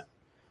investment.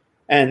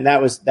 And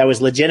that was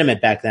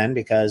legitimate back then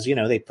because,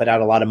 they put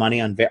out a lot of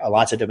money on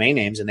lots of domain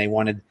names and they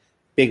wanted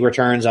big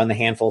returns on the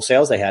handful of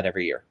sales they had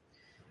every year.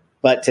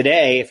 But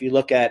today, if you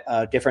look at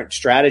a different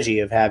strategy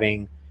of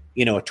having,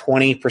 a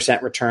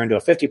 20% return to a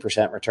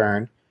 50%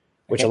 return,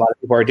 which a lot of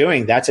people are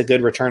doing, that's a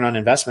good return on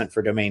investment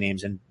for domain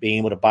names and being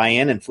able to buy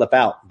in and flip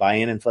out.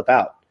 And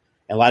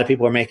a lot of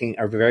people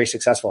are very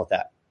successful at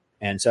that.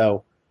 And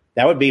so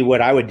that would be what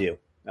I would do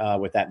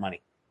with that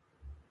money.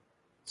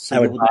 So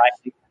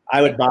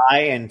I would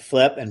buy and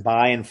flip and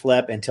buy and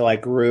flip until I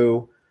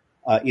grew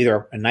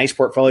either a nice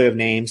portfolio of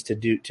names to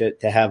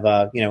have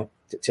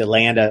to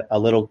land a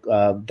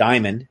little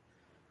diamond.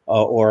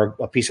 Or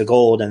a piece of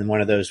gold in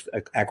one of those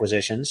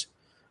acquisitions.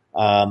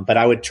 But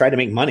I would try to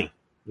make money,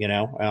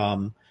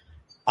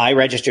 I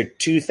registered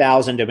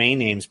 2,000 domain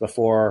names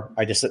before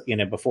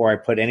I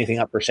put anything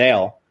up for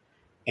sale.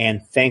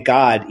 And thank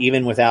God,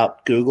 even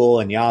without Google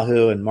and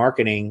Yahoo and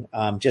marketing,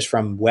 just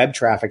from web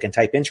traffic and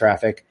type in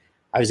traffic,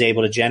 I was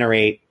able to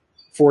generate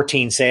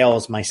 14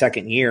 sales my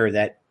second year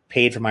that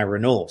paid for my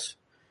renewals.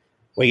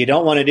 What you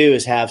don't want to do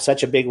is have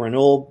such a big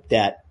renewal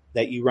debt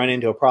that you run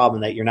into a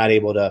problem that you're not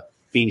able to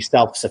be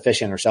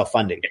self-sufficient or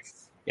self-funding.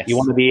 Yes. You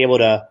want to be able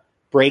to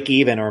break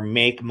even or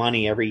make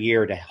money every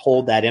year to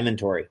hold that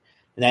inventory.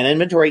 And that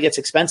inventory gets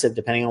expensive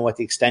depending on what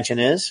the extension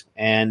is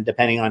and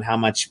depending on how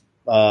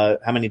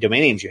many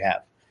domain names you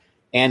have.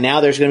 And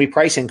now there's going to be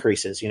price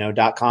increases.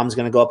 .com is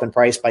going to go up in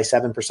price by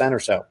 7% or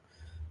so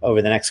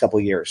over the next couple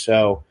of years.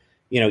 So,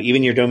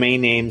 even your domain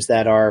names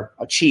that are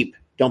cheap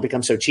don't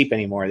become so cheap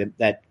anymore.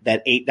 That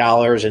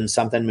 $8 and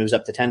something moves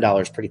up to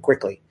 $10 pretty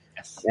quickly.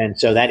 And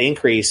so that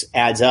increase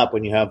adds up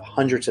when you have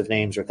hundreds of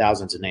names or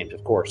thousands of names,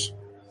 of course.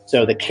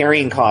 So the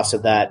carrying cost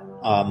of that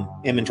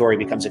inventory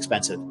becomes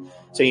expensive.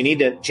 So you need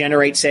to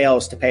generate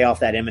sales to pay off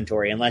that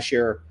inventory unless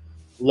you're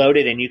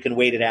loaded and you can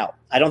wait it out.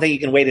 I don't think you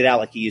can wait it out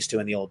like you used to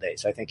in the old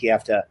days. I think you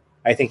have to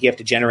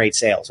generate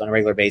sales on a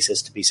regular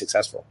basis to be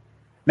successful.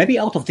 Maybe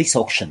out of this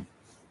auction,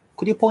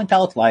 could you point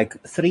out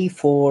like 3,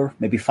 4,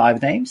 maybe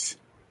 5 names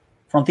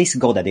from this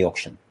GoDaddy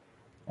auction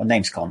or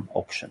NamesCon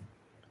auction?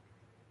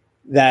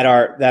 That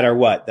are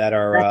what? That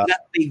are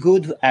that be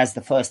good as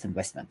the first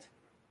investment.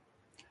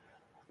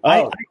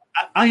 Oh.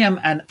 I am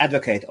an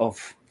advocate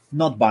of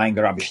not buying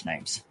rubbish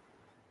names.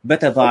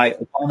 Better buy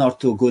 1 or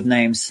 2 good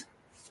names,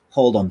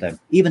 hold on them.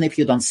 Even if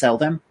you don't sell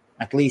them,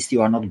 at least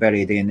you are not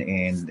buried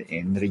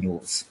in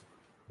renewals.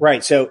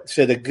 Right. So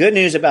the good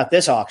news about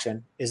this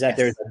auction is that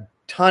there's a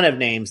ton of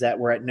names that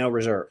were at no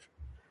reserve.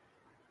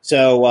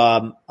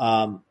 So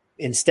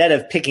instead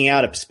of picking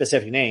out a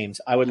specific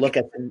names, I would look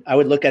at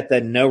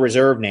the no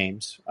reserve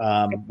names. Can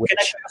I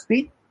show your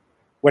screen?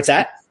 What's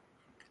that?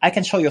 I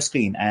can show your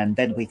screen, and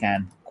then we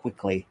can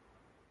quickly.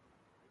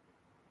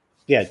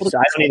 Yeah, so I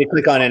don't need to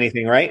click on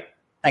anything, right?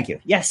 Thank you.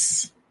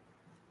 Yes.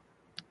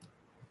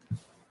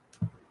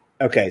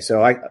 Okay,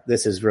 so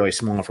this is really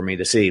small for me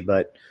to see,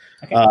 but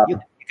okay, you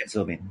can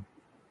zoom in.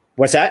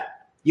 What's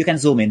that? You can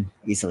zoom in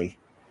easily.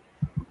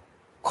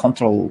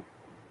 Control.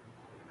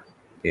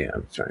 Yeah,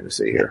 I'm trying to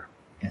see here.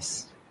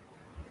 Yes.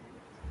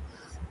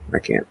 I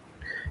can't.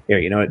 Here,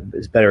 you know what?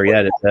 It's better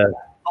yet.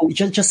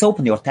 Just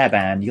open your tab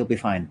and you'll be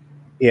fine.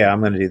 Yeah, I'm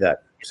going to do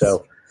that.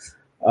 So,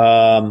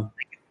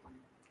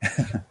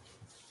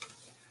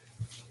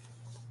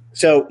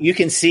 so you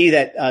can see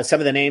that some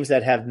of the names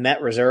that have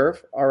Met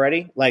Reserve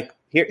already, like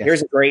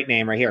here's a great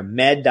name right here,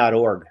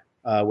 med.org,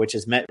 which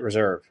is Met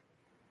Reserve.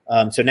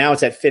 So now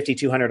it's at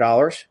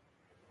 $5,200.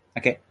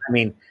 Okay. I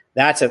mean,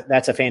 that's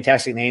a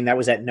fantastic name. That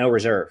was at no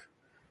reserve.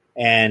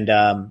 And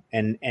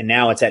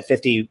now it's at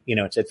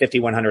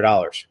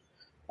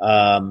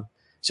 $5,100.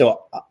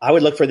 So I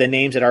would look for the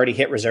names that already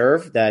hit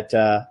reserve that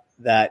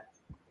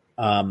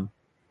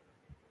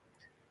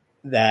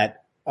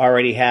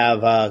already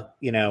have,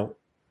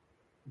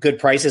 good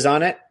prices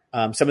on it.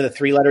 Some of the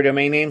 3-letter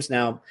domain names.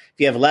 Now, if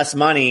you have less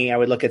money, I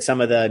would look at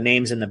some of the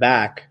names in the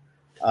back.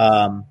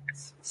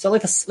 So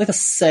let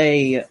us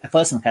say a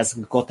person has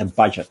got a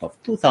budget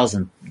of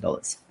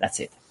 $2,000.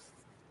 That's it.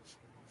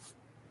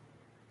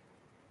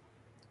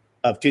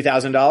 Of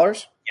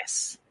 $2,000?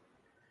 Yes.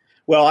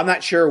 Well, I'm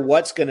not sure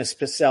what's going to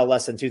sell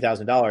less than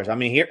 $2,000. I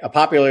mean, here a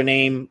popular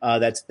name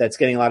that's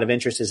getting a lot of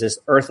interest is this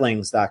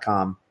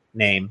Earthlings.com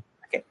name.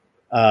 Okay.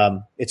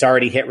 It's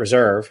already hit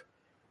reserve,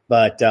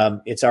 but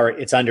it's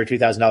under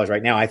 $2,000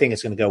 right now. I think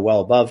it's going to go well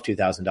above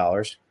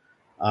 $2,000.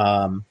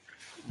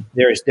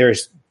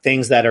 There's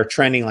things that are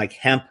trending like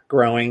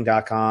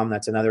hempgrowing.com.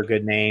 That's another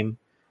good name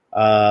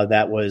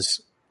that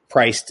was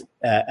priced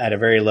at a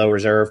very low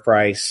reserve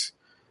price.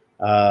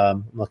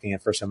 I'm looking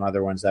for some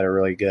other ones that are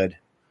really good.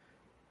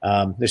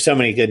 There's so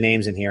many good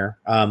names in here.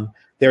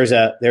 There's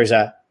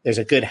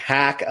a good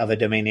hack of a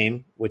domain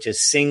name, which is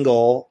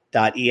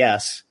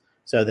single.es.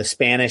 So the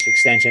Spanish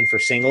extension for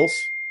singles.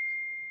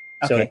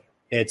 Okay.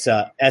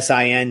 So it's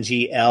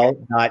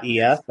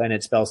SINGL.ES and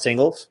it spells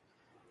singles.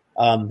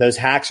 Those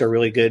hacks are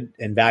really good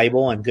and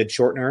valuable and good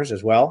shorteners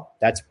as well.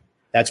 That's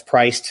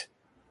priced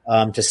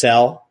to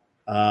sell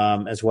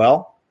as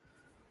well.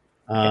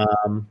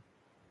 And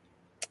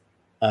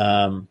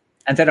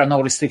there are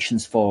no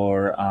restrictions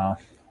for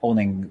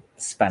owning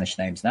Spanish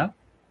names now?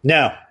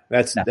 No,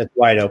 that's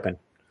wide open.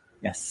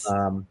 Yes.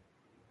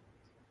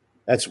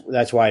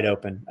 That's wide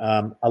open.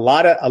 A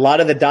lot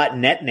of the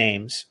 .net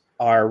names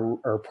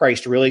are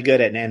priced really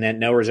good and at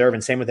no reserve,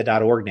 and same with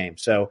the .org name.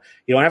 So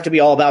you don't have to be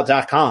all about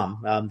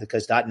 .com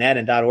because .net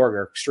and .org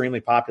are extremely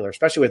popular,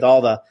 especially with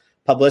all the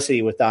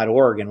publicity with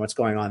 .org and what's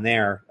going on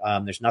there.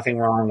 There's nothing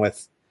wrong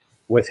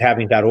with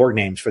having .org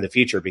names for the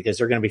future because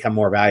they're going to become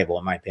more valuable,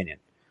 in my opinion,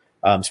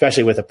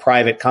 especially with a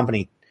private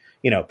company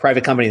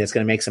that's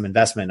going to make some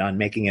investment on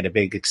making it a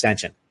big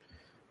extension,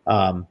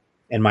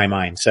 in my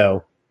mind.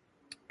 So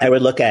I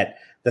would look at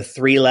the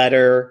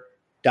 3-letter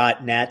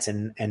 .net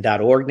and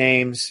 .org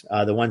names,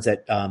 the ones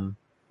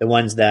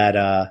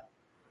that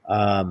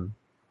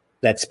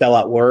spell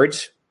out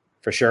words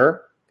for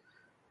sure.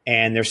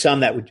 And there's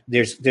some that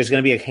there's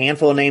going to be a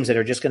handful of names that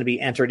are just going to be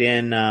entered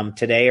in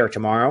today or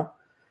tomorrow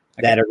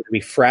that are going to be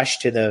fresh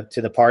to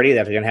the party,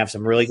 that are going to have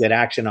some really good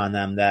action on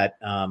them that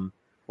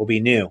will be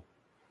new,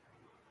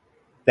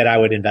 that I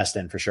would invest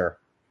in for sure.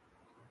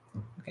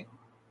 Okay.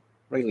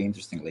 Really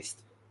interesting list.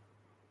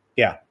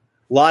 Yeah.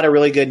 A lot of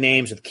really good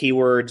names with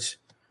keywords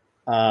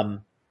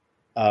in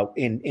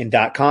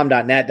 .com,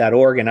 .net,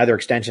 .org, and other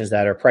extensions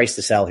that are priced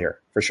to sell here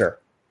for sure.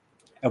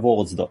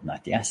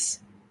 Awards.net, yes.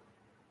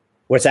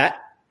 What's that?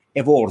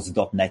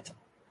 Awards.net.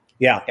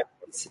 Yeah.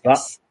 Awards,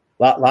 yes.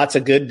 Lots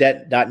of good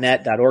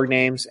 .net, .org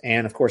names,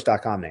 and of course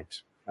 .com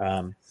names.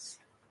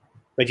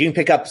 But you can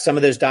pick up some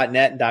of those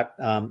 .net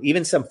and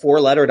even some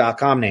 4-letter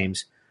 .com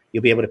names.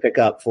 You'll be able to pick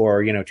up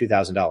for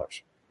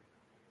 $2,000,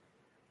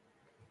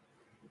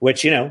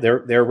 which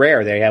they're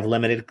rare. They have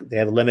limited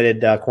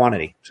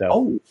quantity.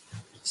 So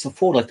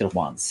 4-letter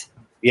ones.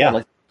 Yeah,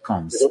 4-letter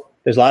coms.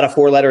 There's a lot of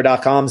 4-letter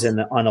 .coms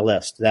on the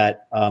list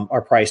that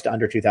are priced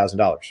under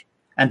 $2,000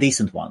 and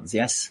decent ones.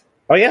 Yes.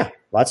 Oh yeah,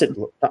 lots of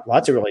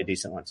really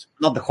decent ones.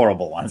 Not the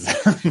horrible ones.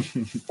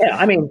 Yeah,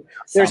 I mean,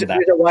 there's a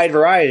wide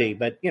variety,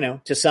 but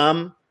to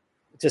some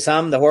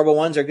the horrible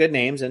ones are good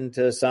names, and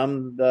to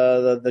some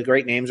the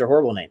great names are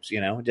horrible names.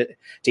 To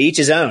each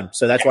his own.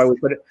 So that's why we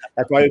put it.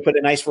 That's why we put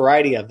a nice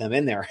variety of them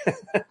in there.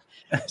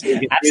 So you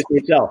can choose for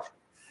yourself.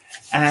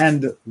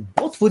 And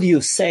what would you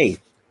say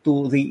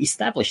to the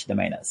established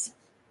domainers?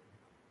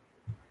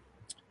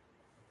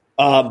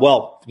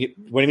 Well, what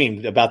do you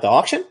mean about the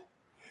auction?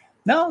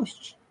 No.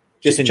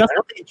 Just a tip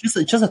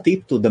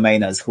to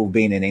domainers who've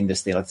been in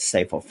industry, let's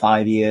say, for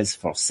 5 years,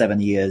 for 7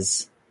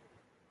 years.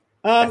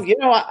 I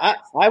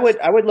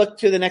would look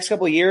to the next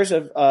couple of years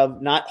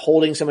of not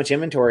holding so much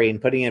inventory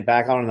and putting it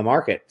back on the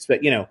market.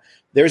 But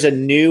there's a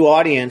new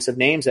audience of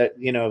names that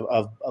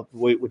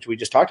which we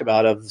just talked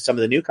about, of some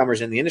of the newcomers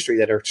in the industry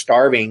that are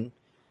starving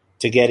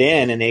to get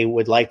in, and they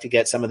would like to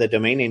get some of the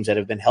domain names that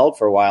have been held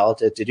for a while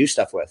to do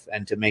stuff with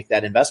and to make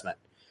that investment.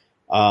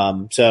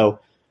 So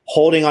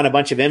holding on a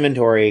bunch of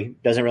inventory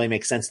doesn't really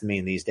make sense to me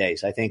in these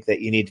days. I think that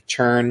you need to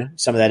churn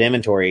some of that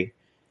inventory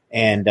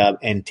and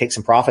take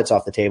some profits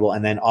off the table,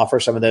 and then offer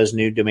some of those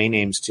new domain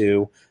names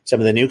to some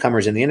of the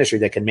newcomers in the industry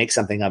that can make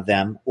something of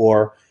them,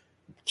 or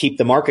keep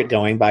the market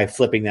going by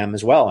flipping them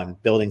as well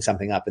and building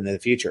something up in the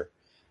future.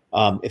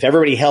 If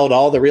everybody held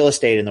all the real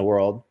estate in the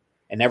world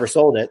and never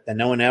sold it, then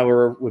no one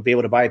ever would be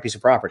able to buy a piece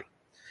of property.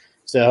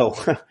 So,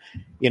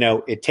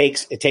 it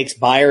takes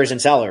buyers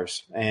and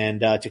sellers and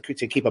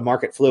to keep a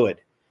market fluid.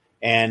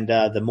 And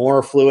the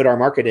more fluid our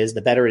market is,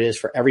 the better it is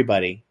for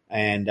everybody.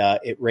 And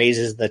it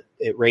raises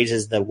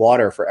the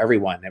water for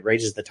everyone. It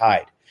raises the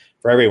tide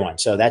for everyone.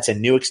 So that's in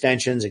new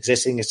extensions,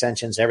 existing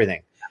extensions,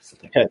 everything.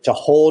 To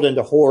hold and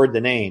to hoard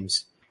the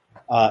names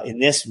in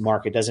this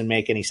market doesn't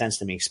make any sense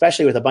to me,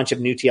 especially with a bunch of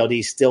new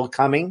TLDs still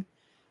coming.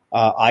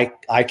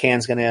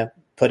 ICANN's going to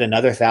put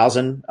another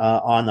 1,000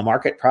 on the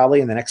market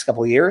probably in the next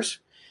couple of years.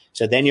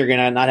 So then you're going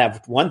to not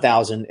have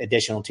 1,000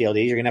 additional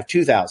TLDs. You're going to have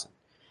 2,000.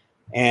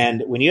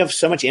 And when you have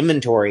so much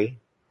inventory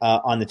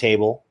on the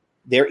table,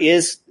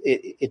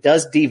 it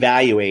does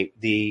devaluate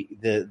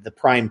the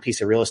prime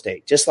piece of real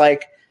estate. Just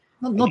like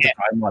not the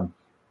prime one,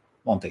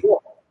 won't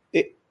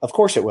it? Of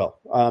course it will,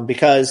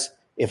 because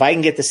if I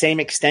can get the same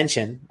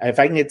extension, if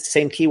I can get the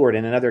same keyword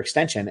in another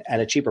extension at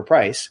a cheaper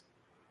price,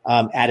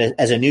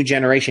 as a new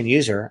generation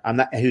user,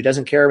 who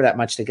doesn't care that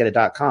much to get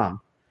a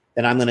 .com,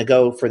 then I'm going to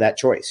go for that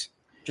choice.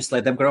 Just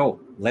let them grow.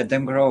 Let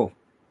them grow.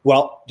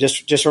 Well,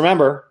 just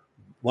remember,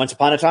 once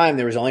upon a time,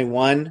 there was only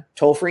one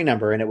toll-free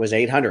number, and it was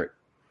 800.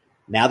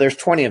 Now there's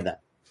 20 of them.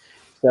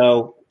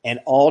 So, and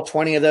all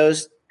 20 of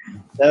those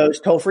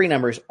toll-free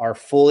numbers are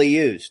fully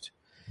used.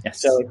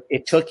 Yes. So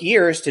it took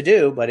years to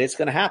do, but it's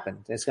going to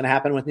happen. It's going to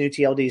happen with new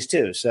TLDs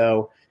too.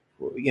 So,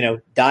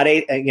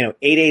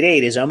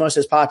 888 is almost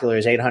as popular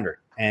as 800,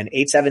 and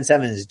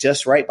 877 is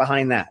just right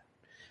behind that.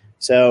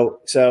 So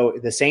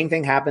the same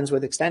thing happens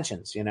with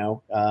extensions.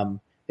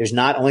 There's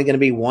not only going to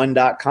be one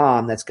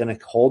 .com that's going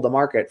to hold the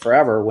market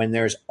forever when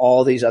there's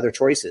all these other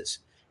choices.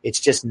 It's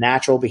just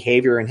natural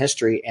behavior and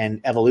history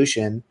and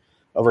evolution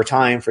over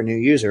time for new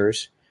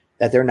users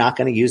that they're not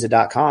going to use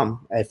a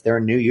 .com if they're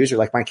a new user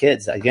like my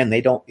kids. Again,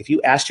 they don't. If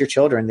you ask your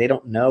children, they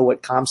don't know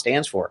what .com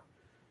stands for.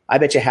 I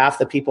bet you half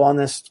the people on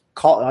this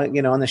call,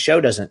 on the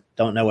show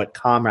don't know what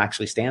 .com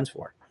actually stands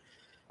for.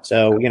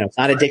 So, it's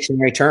not a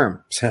dictionary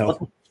term.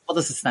 So what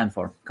does it stand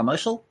for?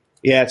 Commercial?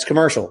 Yeah, it's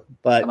commercial,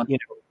 but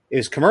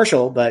it's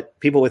commercial, but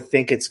people would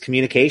think it's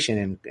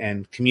communication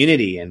and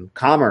community and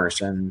commerce.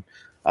 And,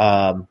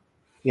 so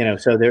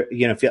there,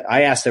 if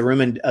I asked the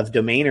room of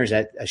domainers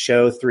at a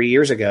show 3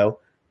 years ago,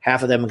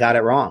 half of them got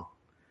it wrong,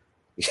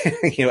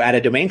 at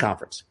a domain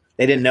conference.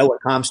 They didn't know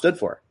what .com stood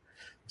for.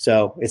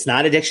 So it's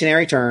not a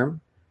dictionary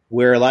term,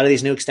 where a lot of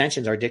these new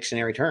extensions are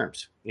dictionary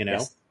terms.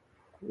 Yes.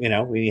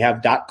 We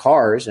have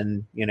 .cars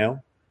and,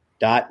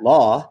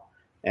 .law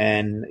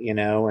and,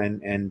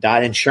 and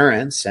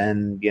 .insurance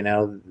and,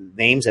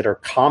 names that are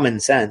common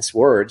sense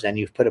words. And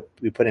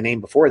we put a name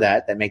before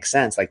that makes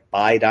sense, like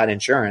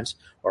buy.insurance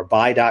or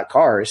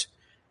buy.cars.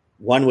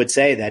 One would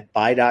say that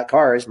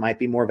buy.cars might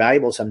be more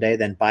valuable someday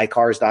than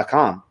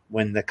buycars.com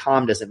when the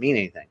com doesn't mean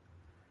anything.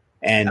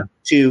 And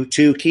two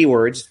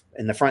keywords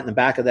in the front and the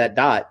back of that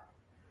dot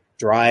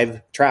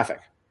drive traffic.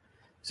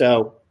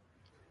 So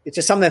it's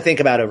just something to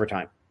think about over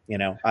time.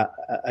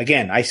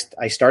 Again, I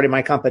started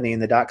my company in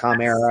the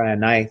 .com era,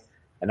 and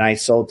I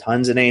sold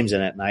tons of names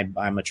in it, and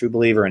I'm a true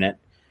believer in it.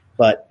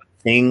 But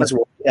things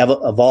will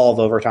evolve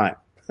over time.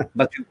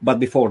 But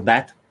before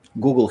that,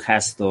 Google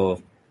has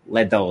to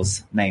let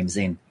those names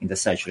in the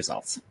search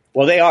results.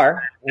 Well, they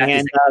are,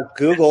 and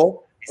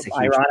Google.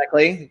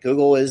 Ironically,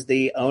 Google is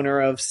the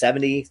owner of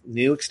 70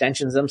 new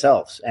extensions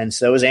themselves, and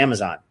so is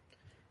Amazon.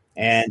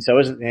 And so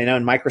is, and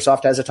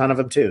Microsoft has a ton of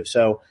them too.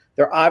 So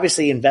they're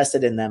obviously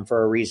invested in them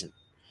for a reason.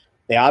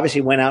 They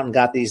obviously went out and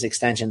got these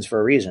extensions for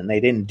a reason. They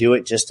didn't do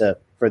it just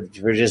for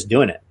just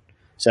doing it.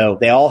 So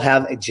they all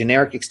have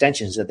generic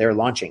extensions that they're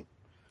launching.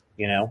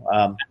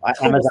 Amazon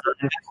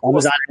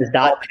is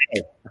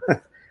 .pay.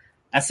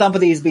 And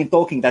somebody has been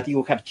talking that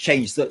you have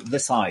changed the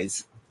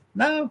size.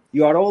 No,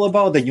 you are all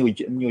about the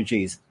new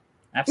G's.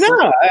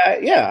 Absolutely. No,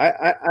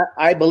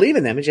 I believe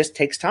in them. It just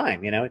takes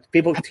time.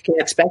 People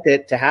can't expect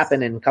it to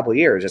happen in a couple of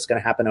years. It's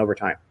going to happen over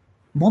time.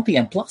 Monty,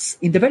 and plus,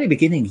 in the very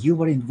beginning, you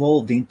were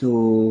involved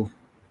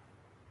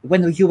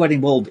when you were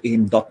involved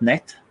in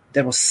 .NET,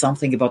 there was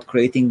something about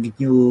creating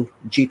new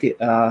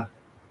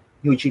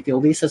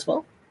GTLDs as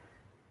well.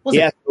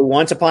 So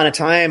once upon a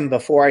time,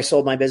 before I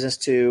sold my business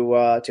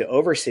to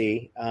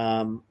Oversee,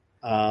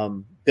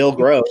 Bill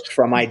Gross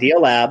from Idea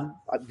Lab.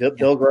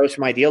 Bill Gross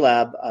from Idea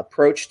Lab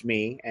approached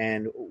me,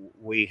 and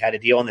we had a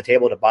deal on the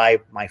table to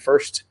buy my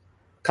first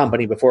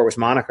company before it was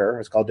Moniker. It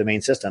was called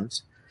Domain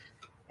Systems,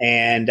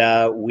 and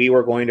we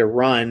were going to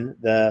run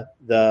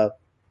the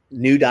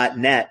new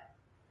 .NET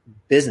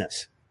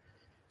business.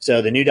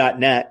 So the new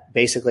 .NET,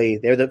 basically,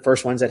 they're the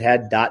first ones that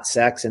had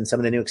 .sex and some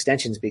of the new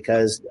extensions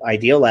because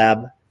Idea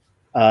Lab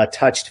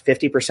touched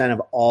 50%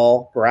 of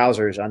all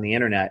browsers on the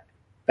internet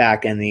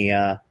back in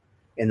the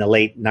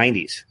late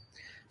 90s.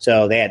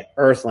 So they had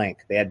Earthlink,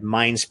 they had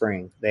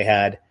Mindspring, they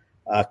had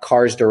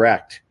Cars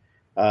Direct,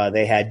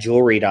 they had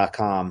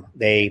Jewelry.com.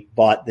 They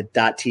bought the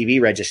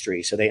 .tv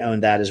registry, so they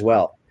owned that as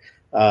well.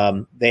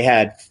 They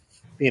had,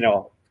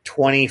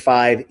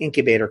 25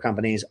 incubator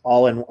companies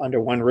all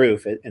under one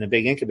roof in a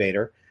big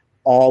incubator,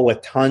 all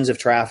with tons of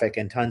traffic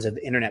and tons of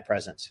internet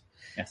presence.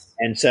 Yes.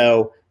 And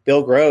so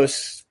Bill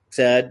Gross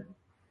said,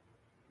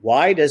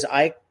 why does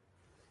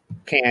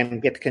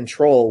ICANN get to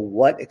control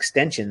what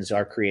extensions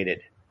are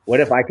created?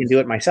 What if I can do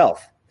it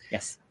myself?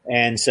 Yes.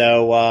 And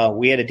so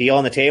we had a deal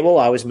on the table.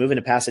 I was moving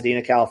to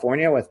Pasadena,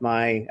 California with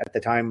my, at the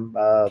time,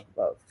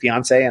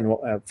 fiance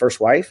and first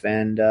wife.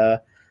 And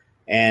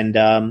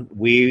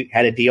we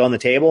had a deal on the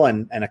table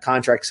and a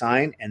contract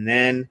signed. And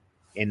then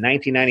in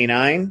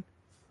 1999,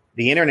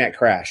 the internet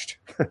crashed.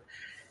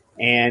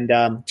 And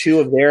two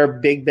of their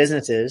big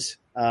businesses,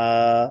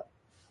 lost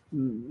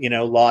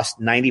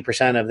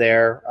 90% of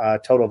their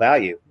total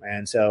value.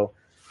 And so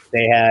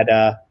they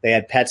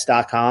had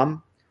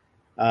pets.com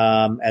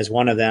as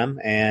one of them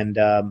and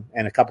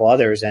a couple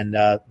others. And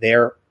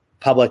their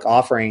public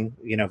offering,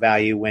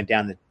 value went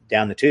down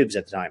the tubes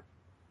at the time.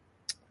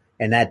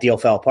 And that deal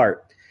fell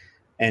apart.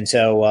 And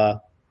so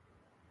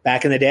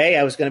back in the day,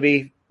 I was going to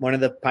be one of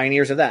the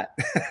pioneers of that.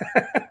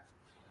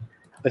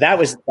 But that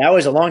was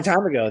a long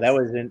time ago. That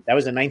was in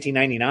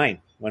 1999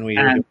 when we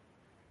were.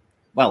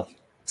 Well,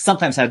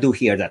 sometimes I do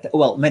hear that.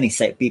 Well,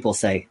 people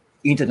say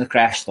internet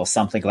crashed or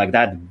something like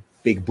that.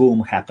 Big boom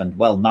happened.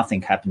 Well,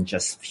 nothing happened.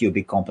 Just few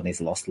big companies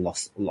lost.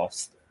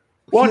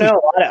 Well,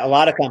 no, a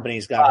lot of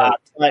companies got hurt.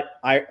 But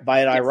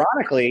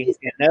ironically,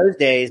 in those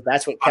days,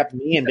 that's what kept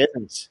me in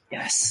business.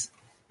 Yes.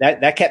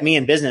 That kept me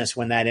in business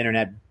when that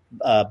internet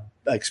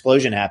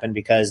explosion happened,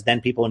 because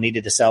then people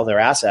needed to sell their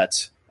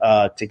assets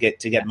to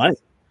get money.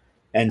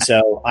 And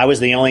so I was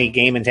the only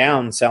game in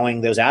town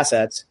selling those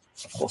assets.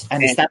 Of course.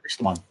 And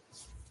established one.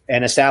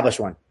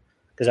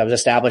 Because I was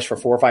established for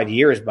 4 or 5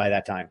 years by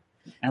that time.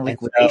 And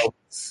so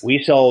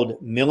we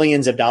sold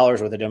millions of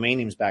dollars worth of domain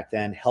names back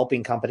then,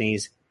 helping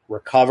companies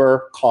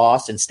recover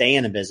costs and stay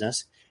in the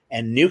business.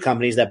 And new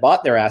companies that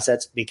bought their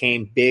assets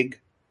became big,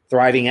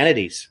 thriving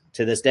entities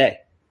to this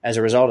day as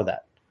a result of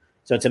that.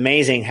 So it's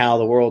amazing how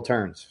the world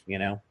turns,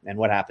 and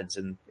what happens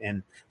in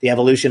the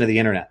evolution of the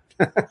internet.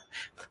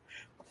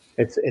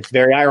 It's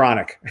very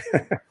ironic.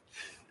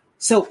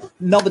 So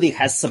nobody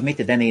has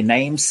submitted any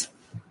names.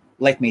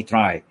 Let me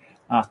try.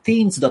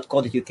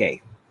 Teens.co.uk.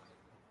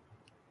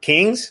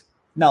 Kings?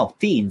 No,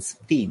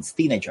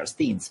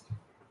 teenagers.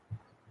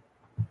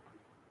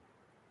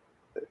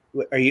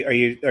 Are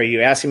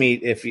you asking me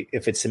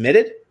if it's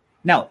submitted?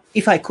 No,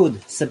 if I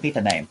could submit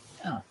a name.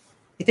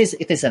 It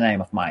is a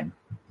name of mine.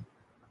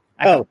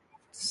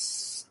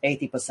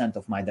 80%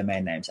 of my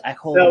domain names. I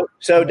hold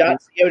so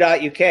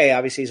 .co.uk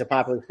obviously is a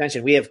popular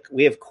extension. We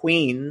have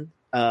Queen,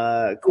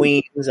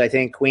 Queens, I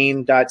think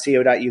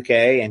queen.co.uk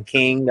and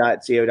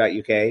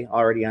king.co.uk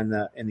already in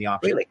the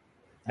auction. Really?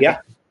 Yeah. Okay.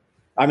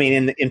 I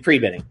mean in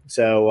pre-bidding.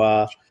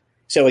 So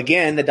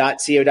again, the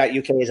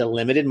 .co.uk is a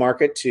limited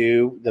market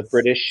to the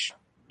British,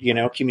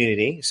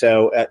 community.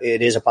 So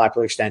it is a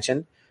popular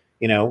extension.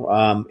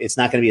 It's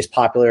not going to be as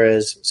popular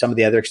as some of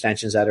the other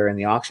extensions that are in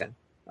the auction.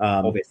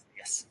 Obviously,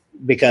 yes.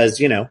 Because,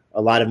 a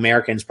lot of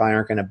Americans probably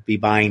aren't going to be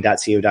buying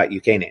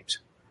 .co.uk names.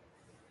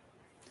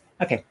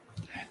 Okay.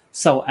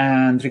 So,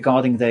 and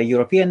regarding the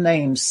European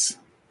names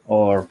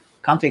or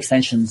country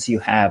extensions, you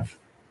have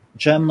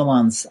German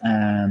ones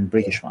and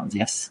British ones,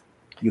 yes?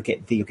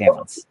 The UK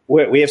ones.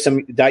 We have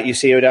some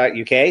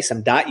 .uco.uk,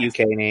 some .uk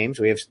names.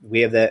 We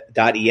have the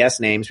 .es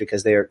names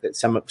because they're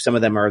some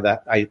of them are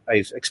I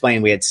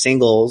explained we had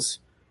singles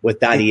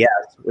with .es,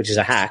 which is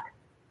a hack.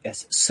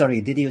 Yes.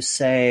 Sorry, did you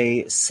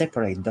say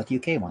separate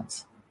 .uk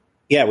ones?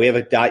 Yeah, we have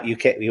a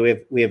 .uk.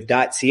 We have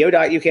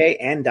 .co.uk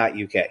and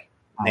 .uk.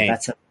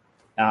 That's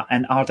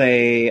and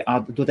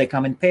do they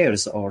come in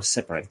pairs or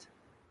separate?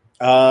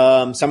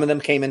 Some of them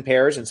came in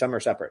pairs and some are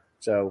separate.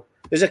 So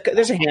there's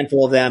a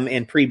handful of them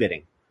in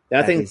pre-bidding.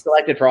 Nothing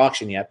selected for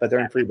auction yet, but they're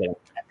in pre-bidding.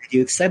 Do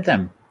you accept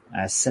them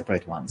as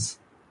separate ones?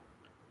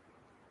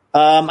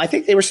 I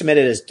think they were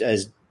submitted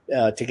as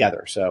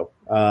together. So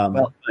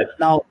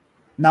now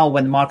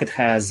when the market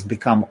has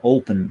become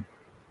open,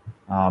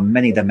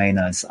 many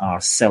domainers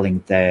are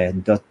selling their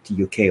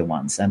 .uk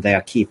ones and they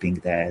are keeping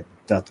their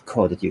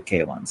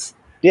 .co.uk ones.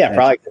 Yeah,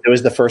 probably it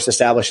was the first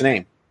established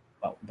name.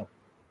 Well,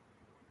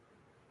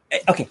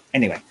 okay.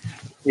 Anyway,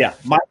 yeah.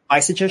 My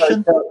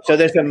suggestion. So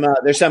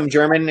there's some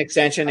German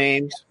extension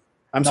names.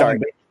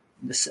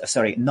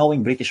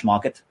 Knowing British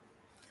market,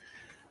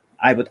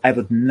 I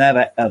would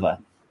never ever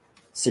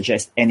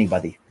suggest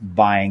anybody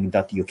buying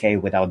 .uk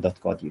without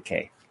 .co.uk.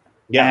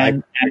 Yeah,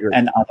 and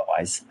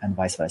otherwise, and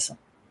vice versa.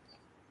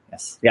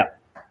 Yes. Yeah.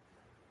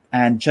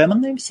 And German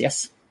names,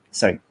 yes.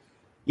 Sorry.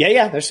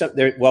 Yeah.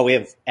 We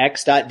have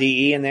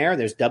x.de in there.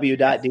 There's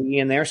w.de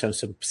in there. So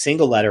some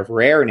single letter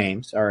rare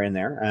names are in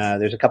there.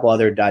 There's a couple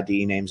other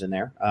 .de names in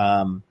there.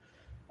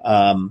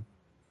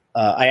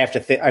 I have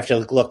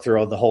to look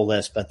through the whole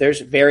list, but there's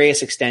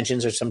various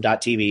extensions. There's some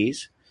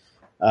 .tvs.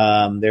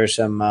 There's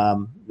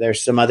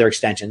some other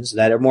extensions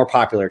that are more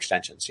popular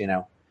extensions.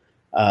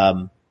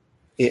 And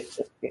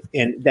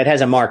that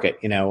has a market.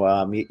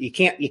 You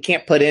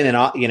can't put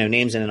in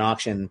names in an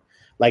auction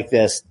like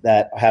this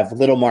that have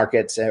little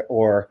markets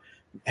or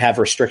have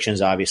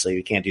restrictions. Obviously,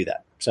 we can't do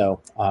that. So,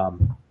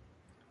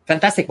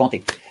 fantastic,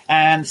 Monty.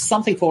 And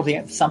something for the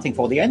end,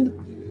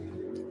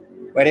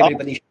 where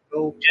everybody should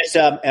go. Just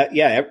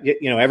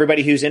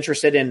everybody who's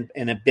interested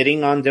in a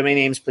bidding on domain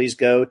names, please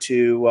go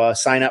to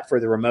sign up for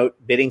the remote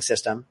bidding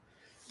system,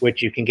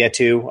 which you can get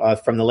to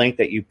from the link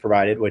that you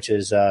provided, which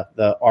is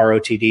the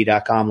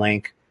rotd.com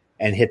link,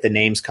 and hit the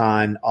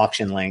NamesCon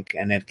auction link,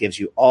 and it gives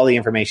you all the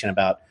information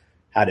about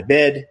how to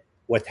bid,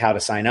 how to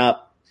sign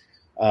up,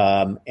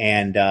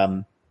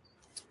 and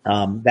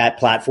that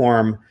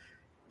platform.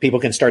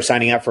 People can start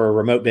signing up for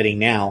remote bidding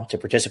now to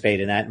participate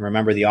in that. And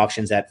remember, the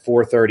auction's at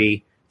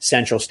 4:30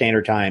 Central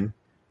Standard Time,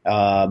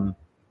 and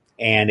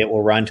it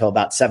will run till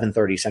about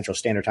 7:30 Central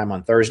Standard Time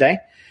on Thursday.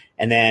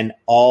 And then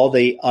all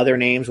the other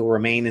names will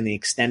remain in the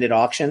extended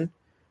auction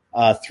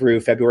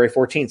through February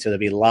 14th. So there'll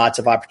be lots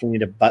of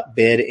opportunity to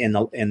bid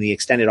in the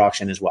extended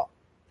auction as well.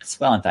 It's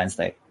Valentine's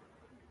Day.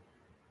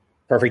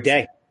 Perfect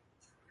day.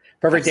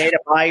 Perfect day to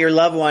buy your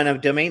loved one a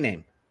domain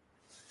name.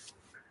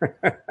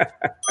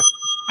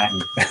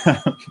 And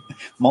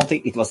Monty,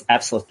 it was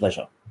absolute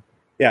pleasure.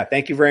 Yeah,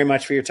 thank you very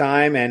much for your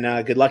time,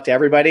 and good luck to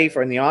everybody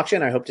for in the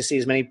auction. I hope to see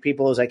as many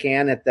people as I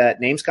can at that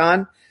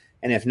NamesCon,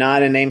 and if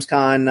not in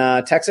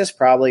NamesCon Texas,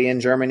 probably in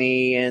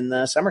Germany in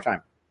the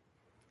summertime.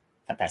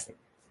 Fantastic.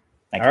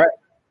 All right.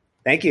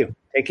 Thank you.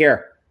 Take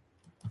care.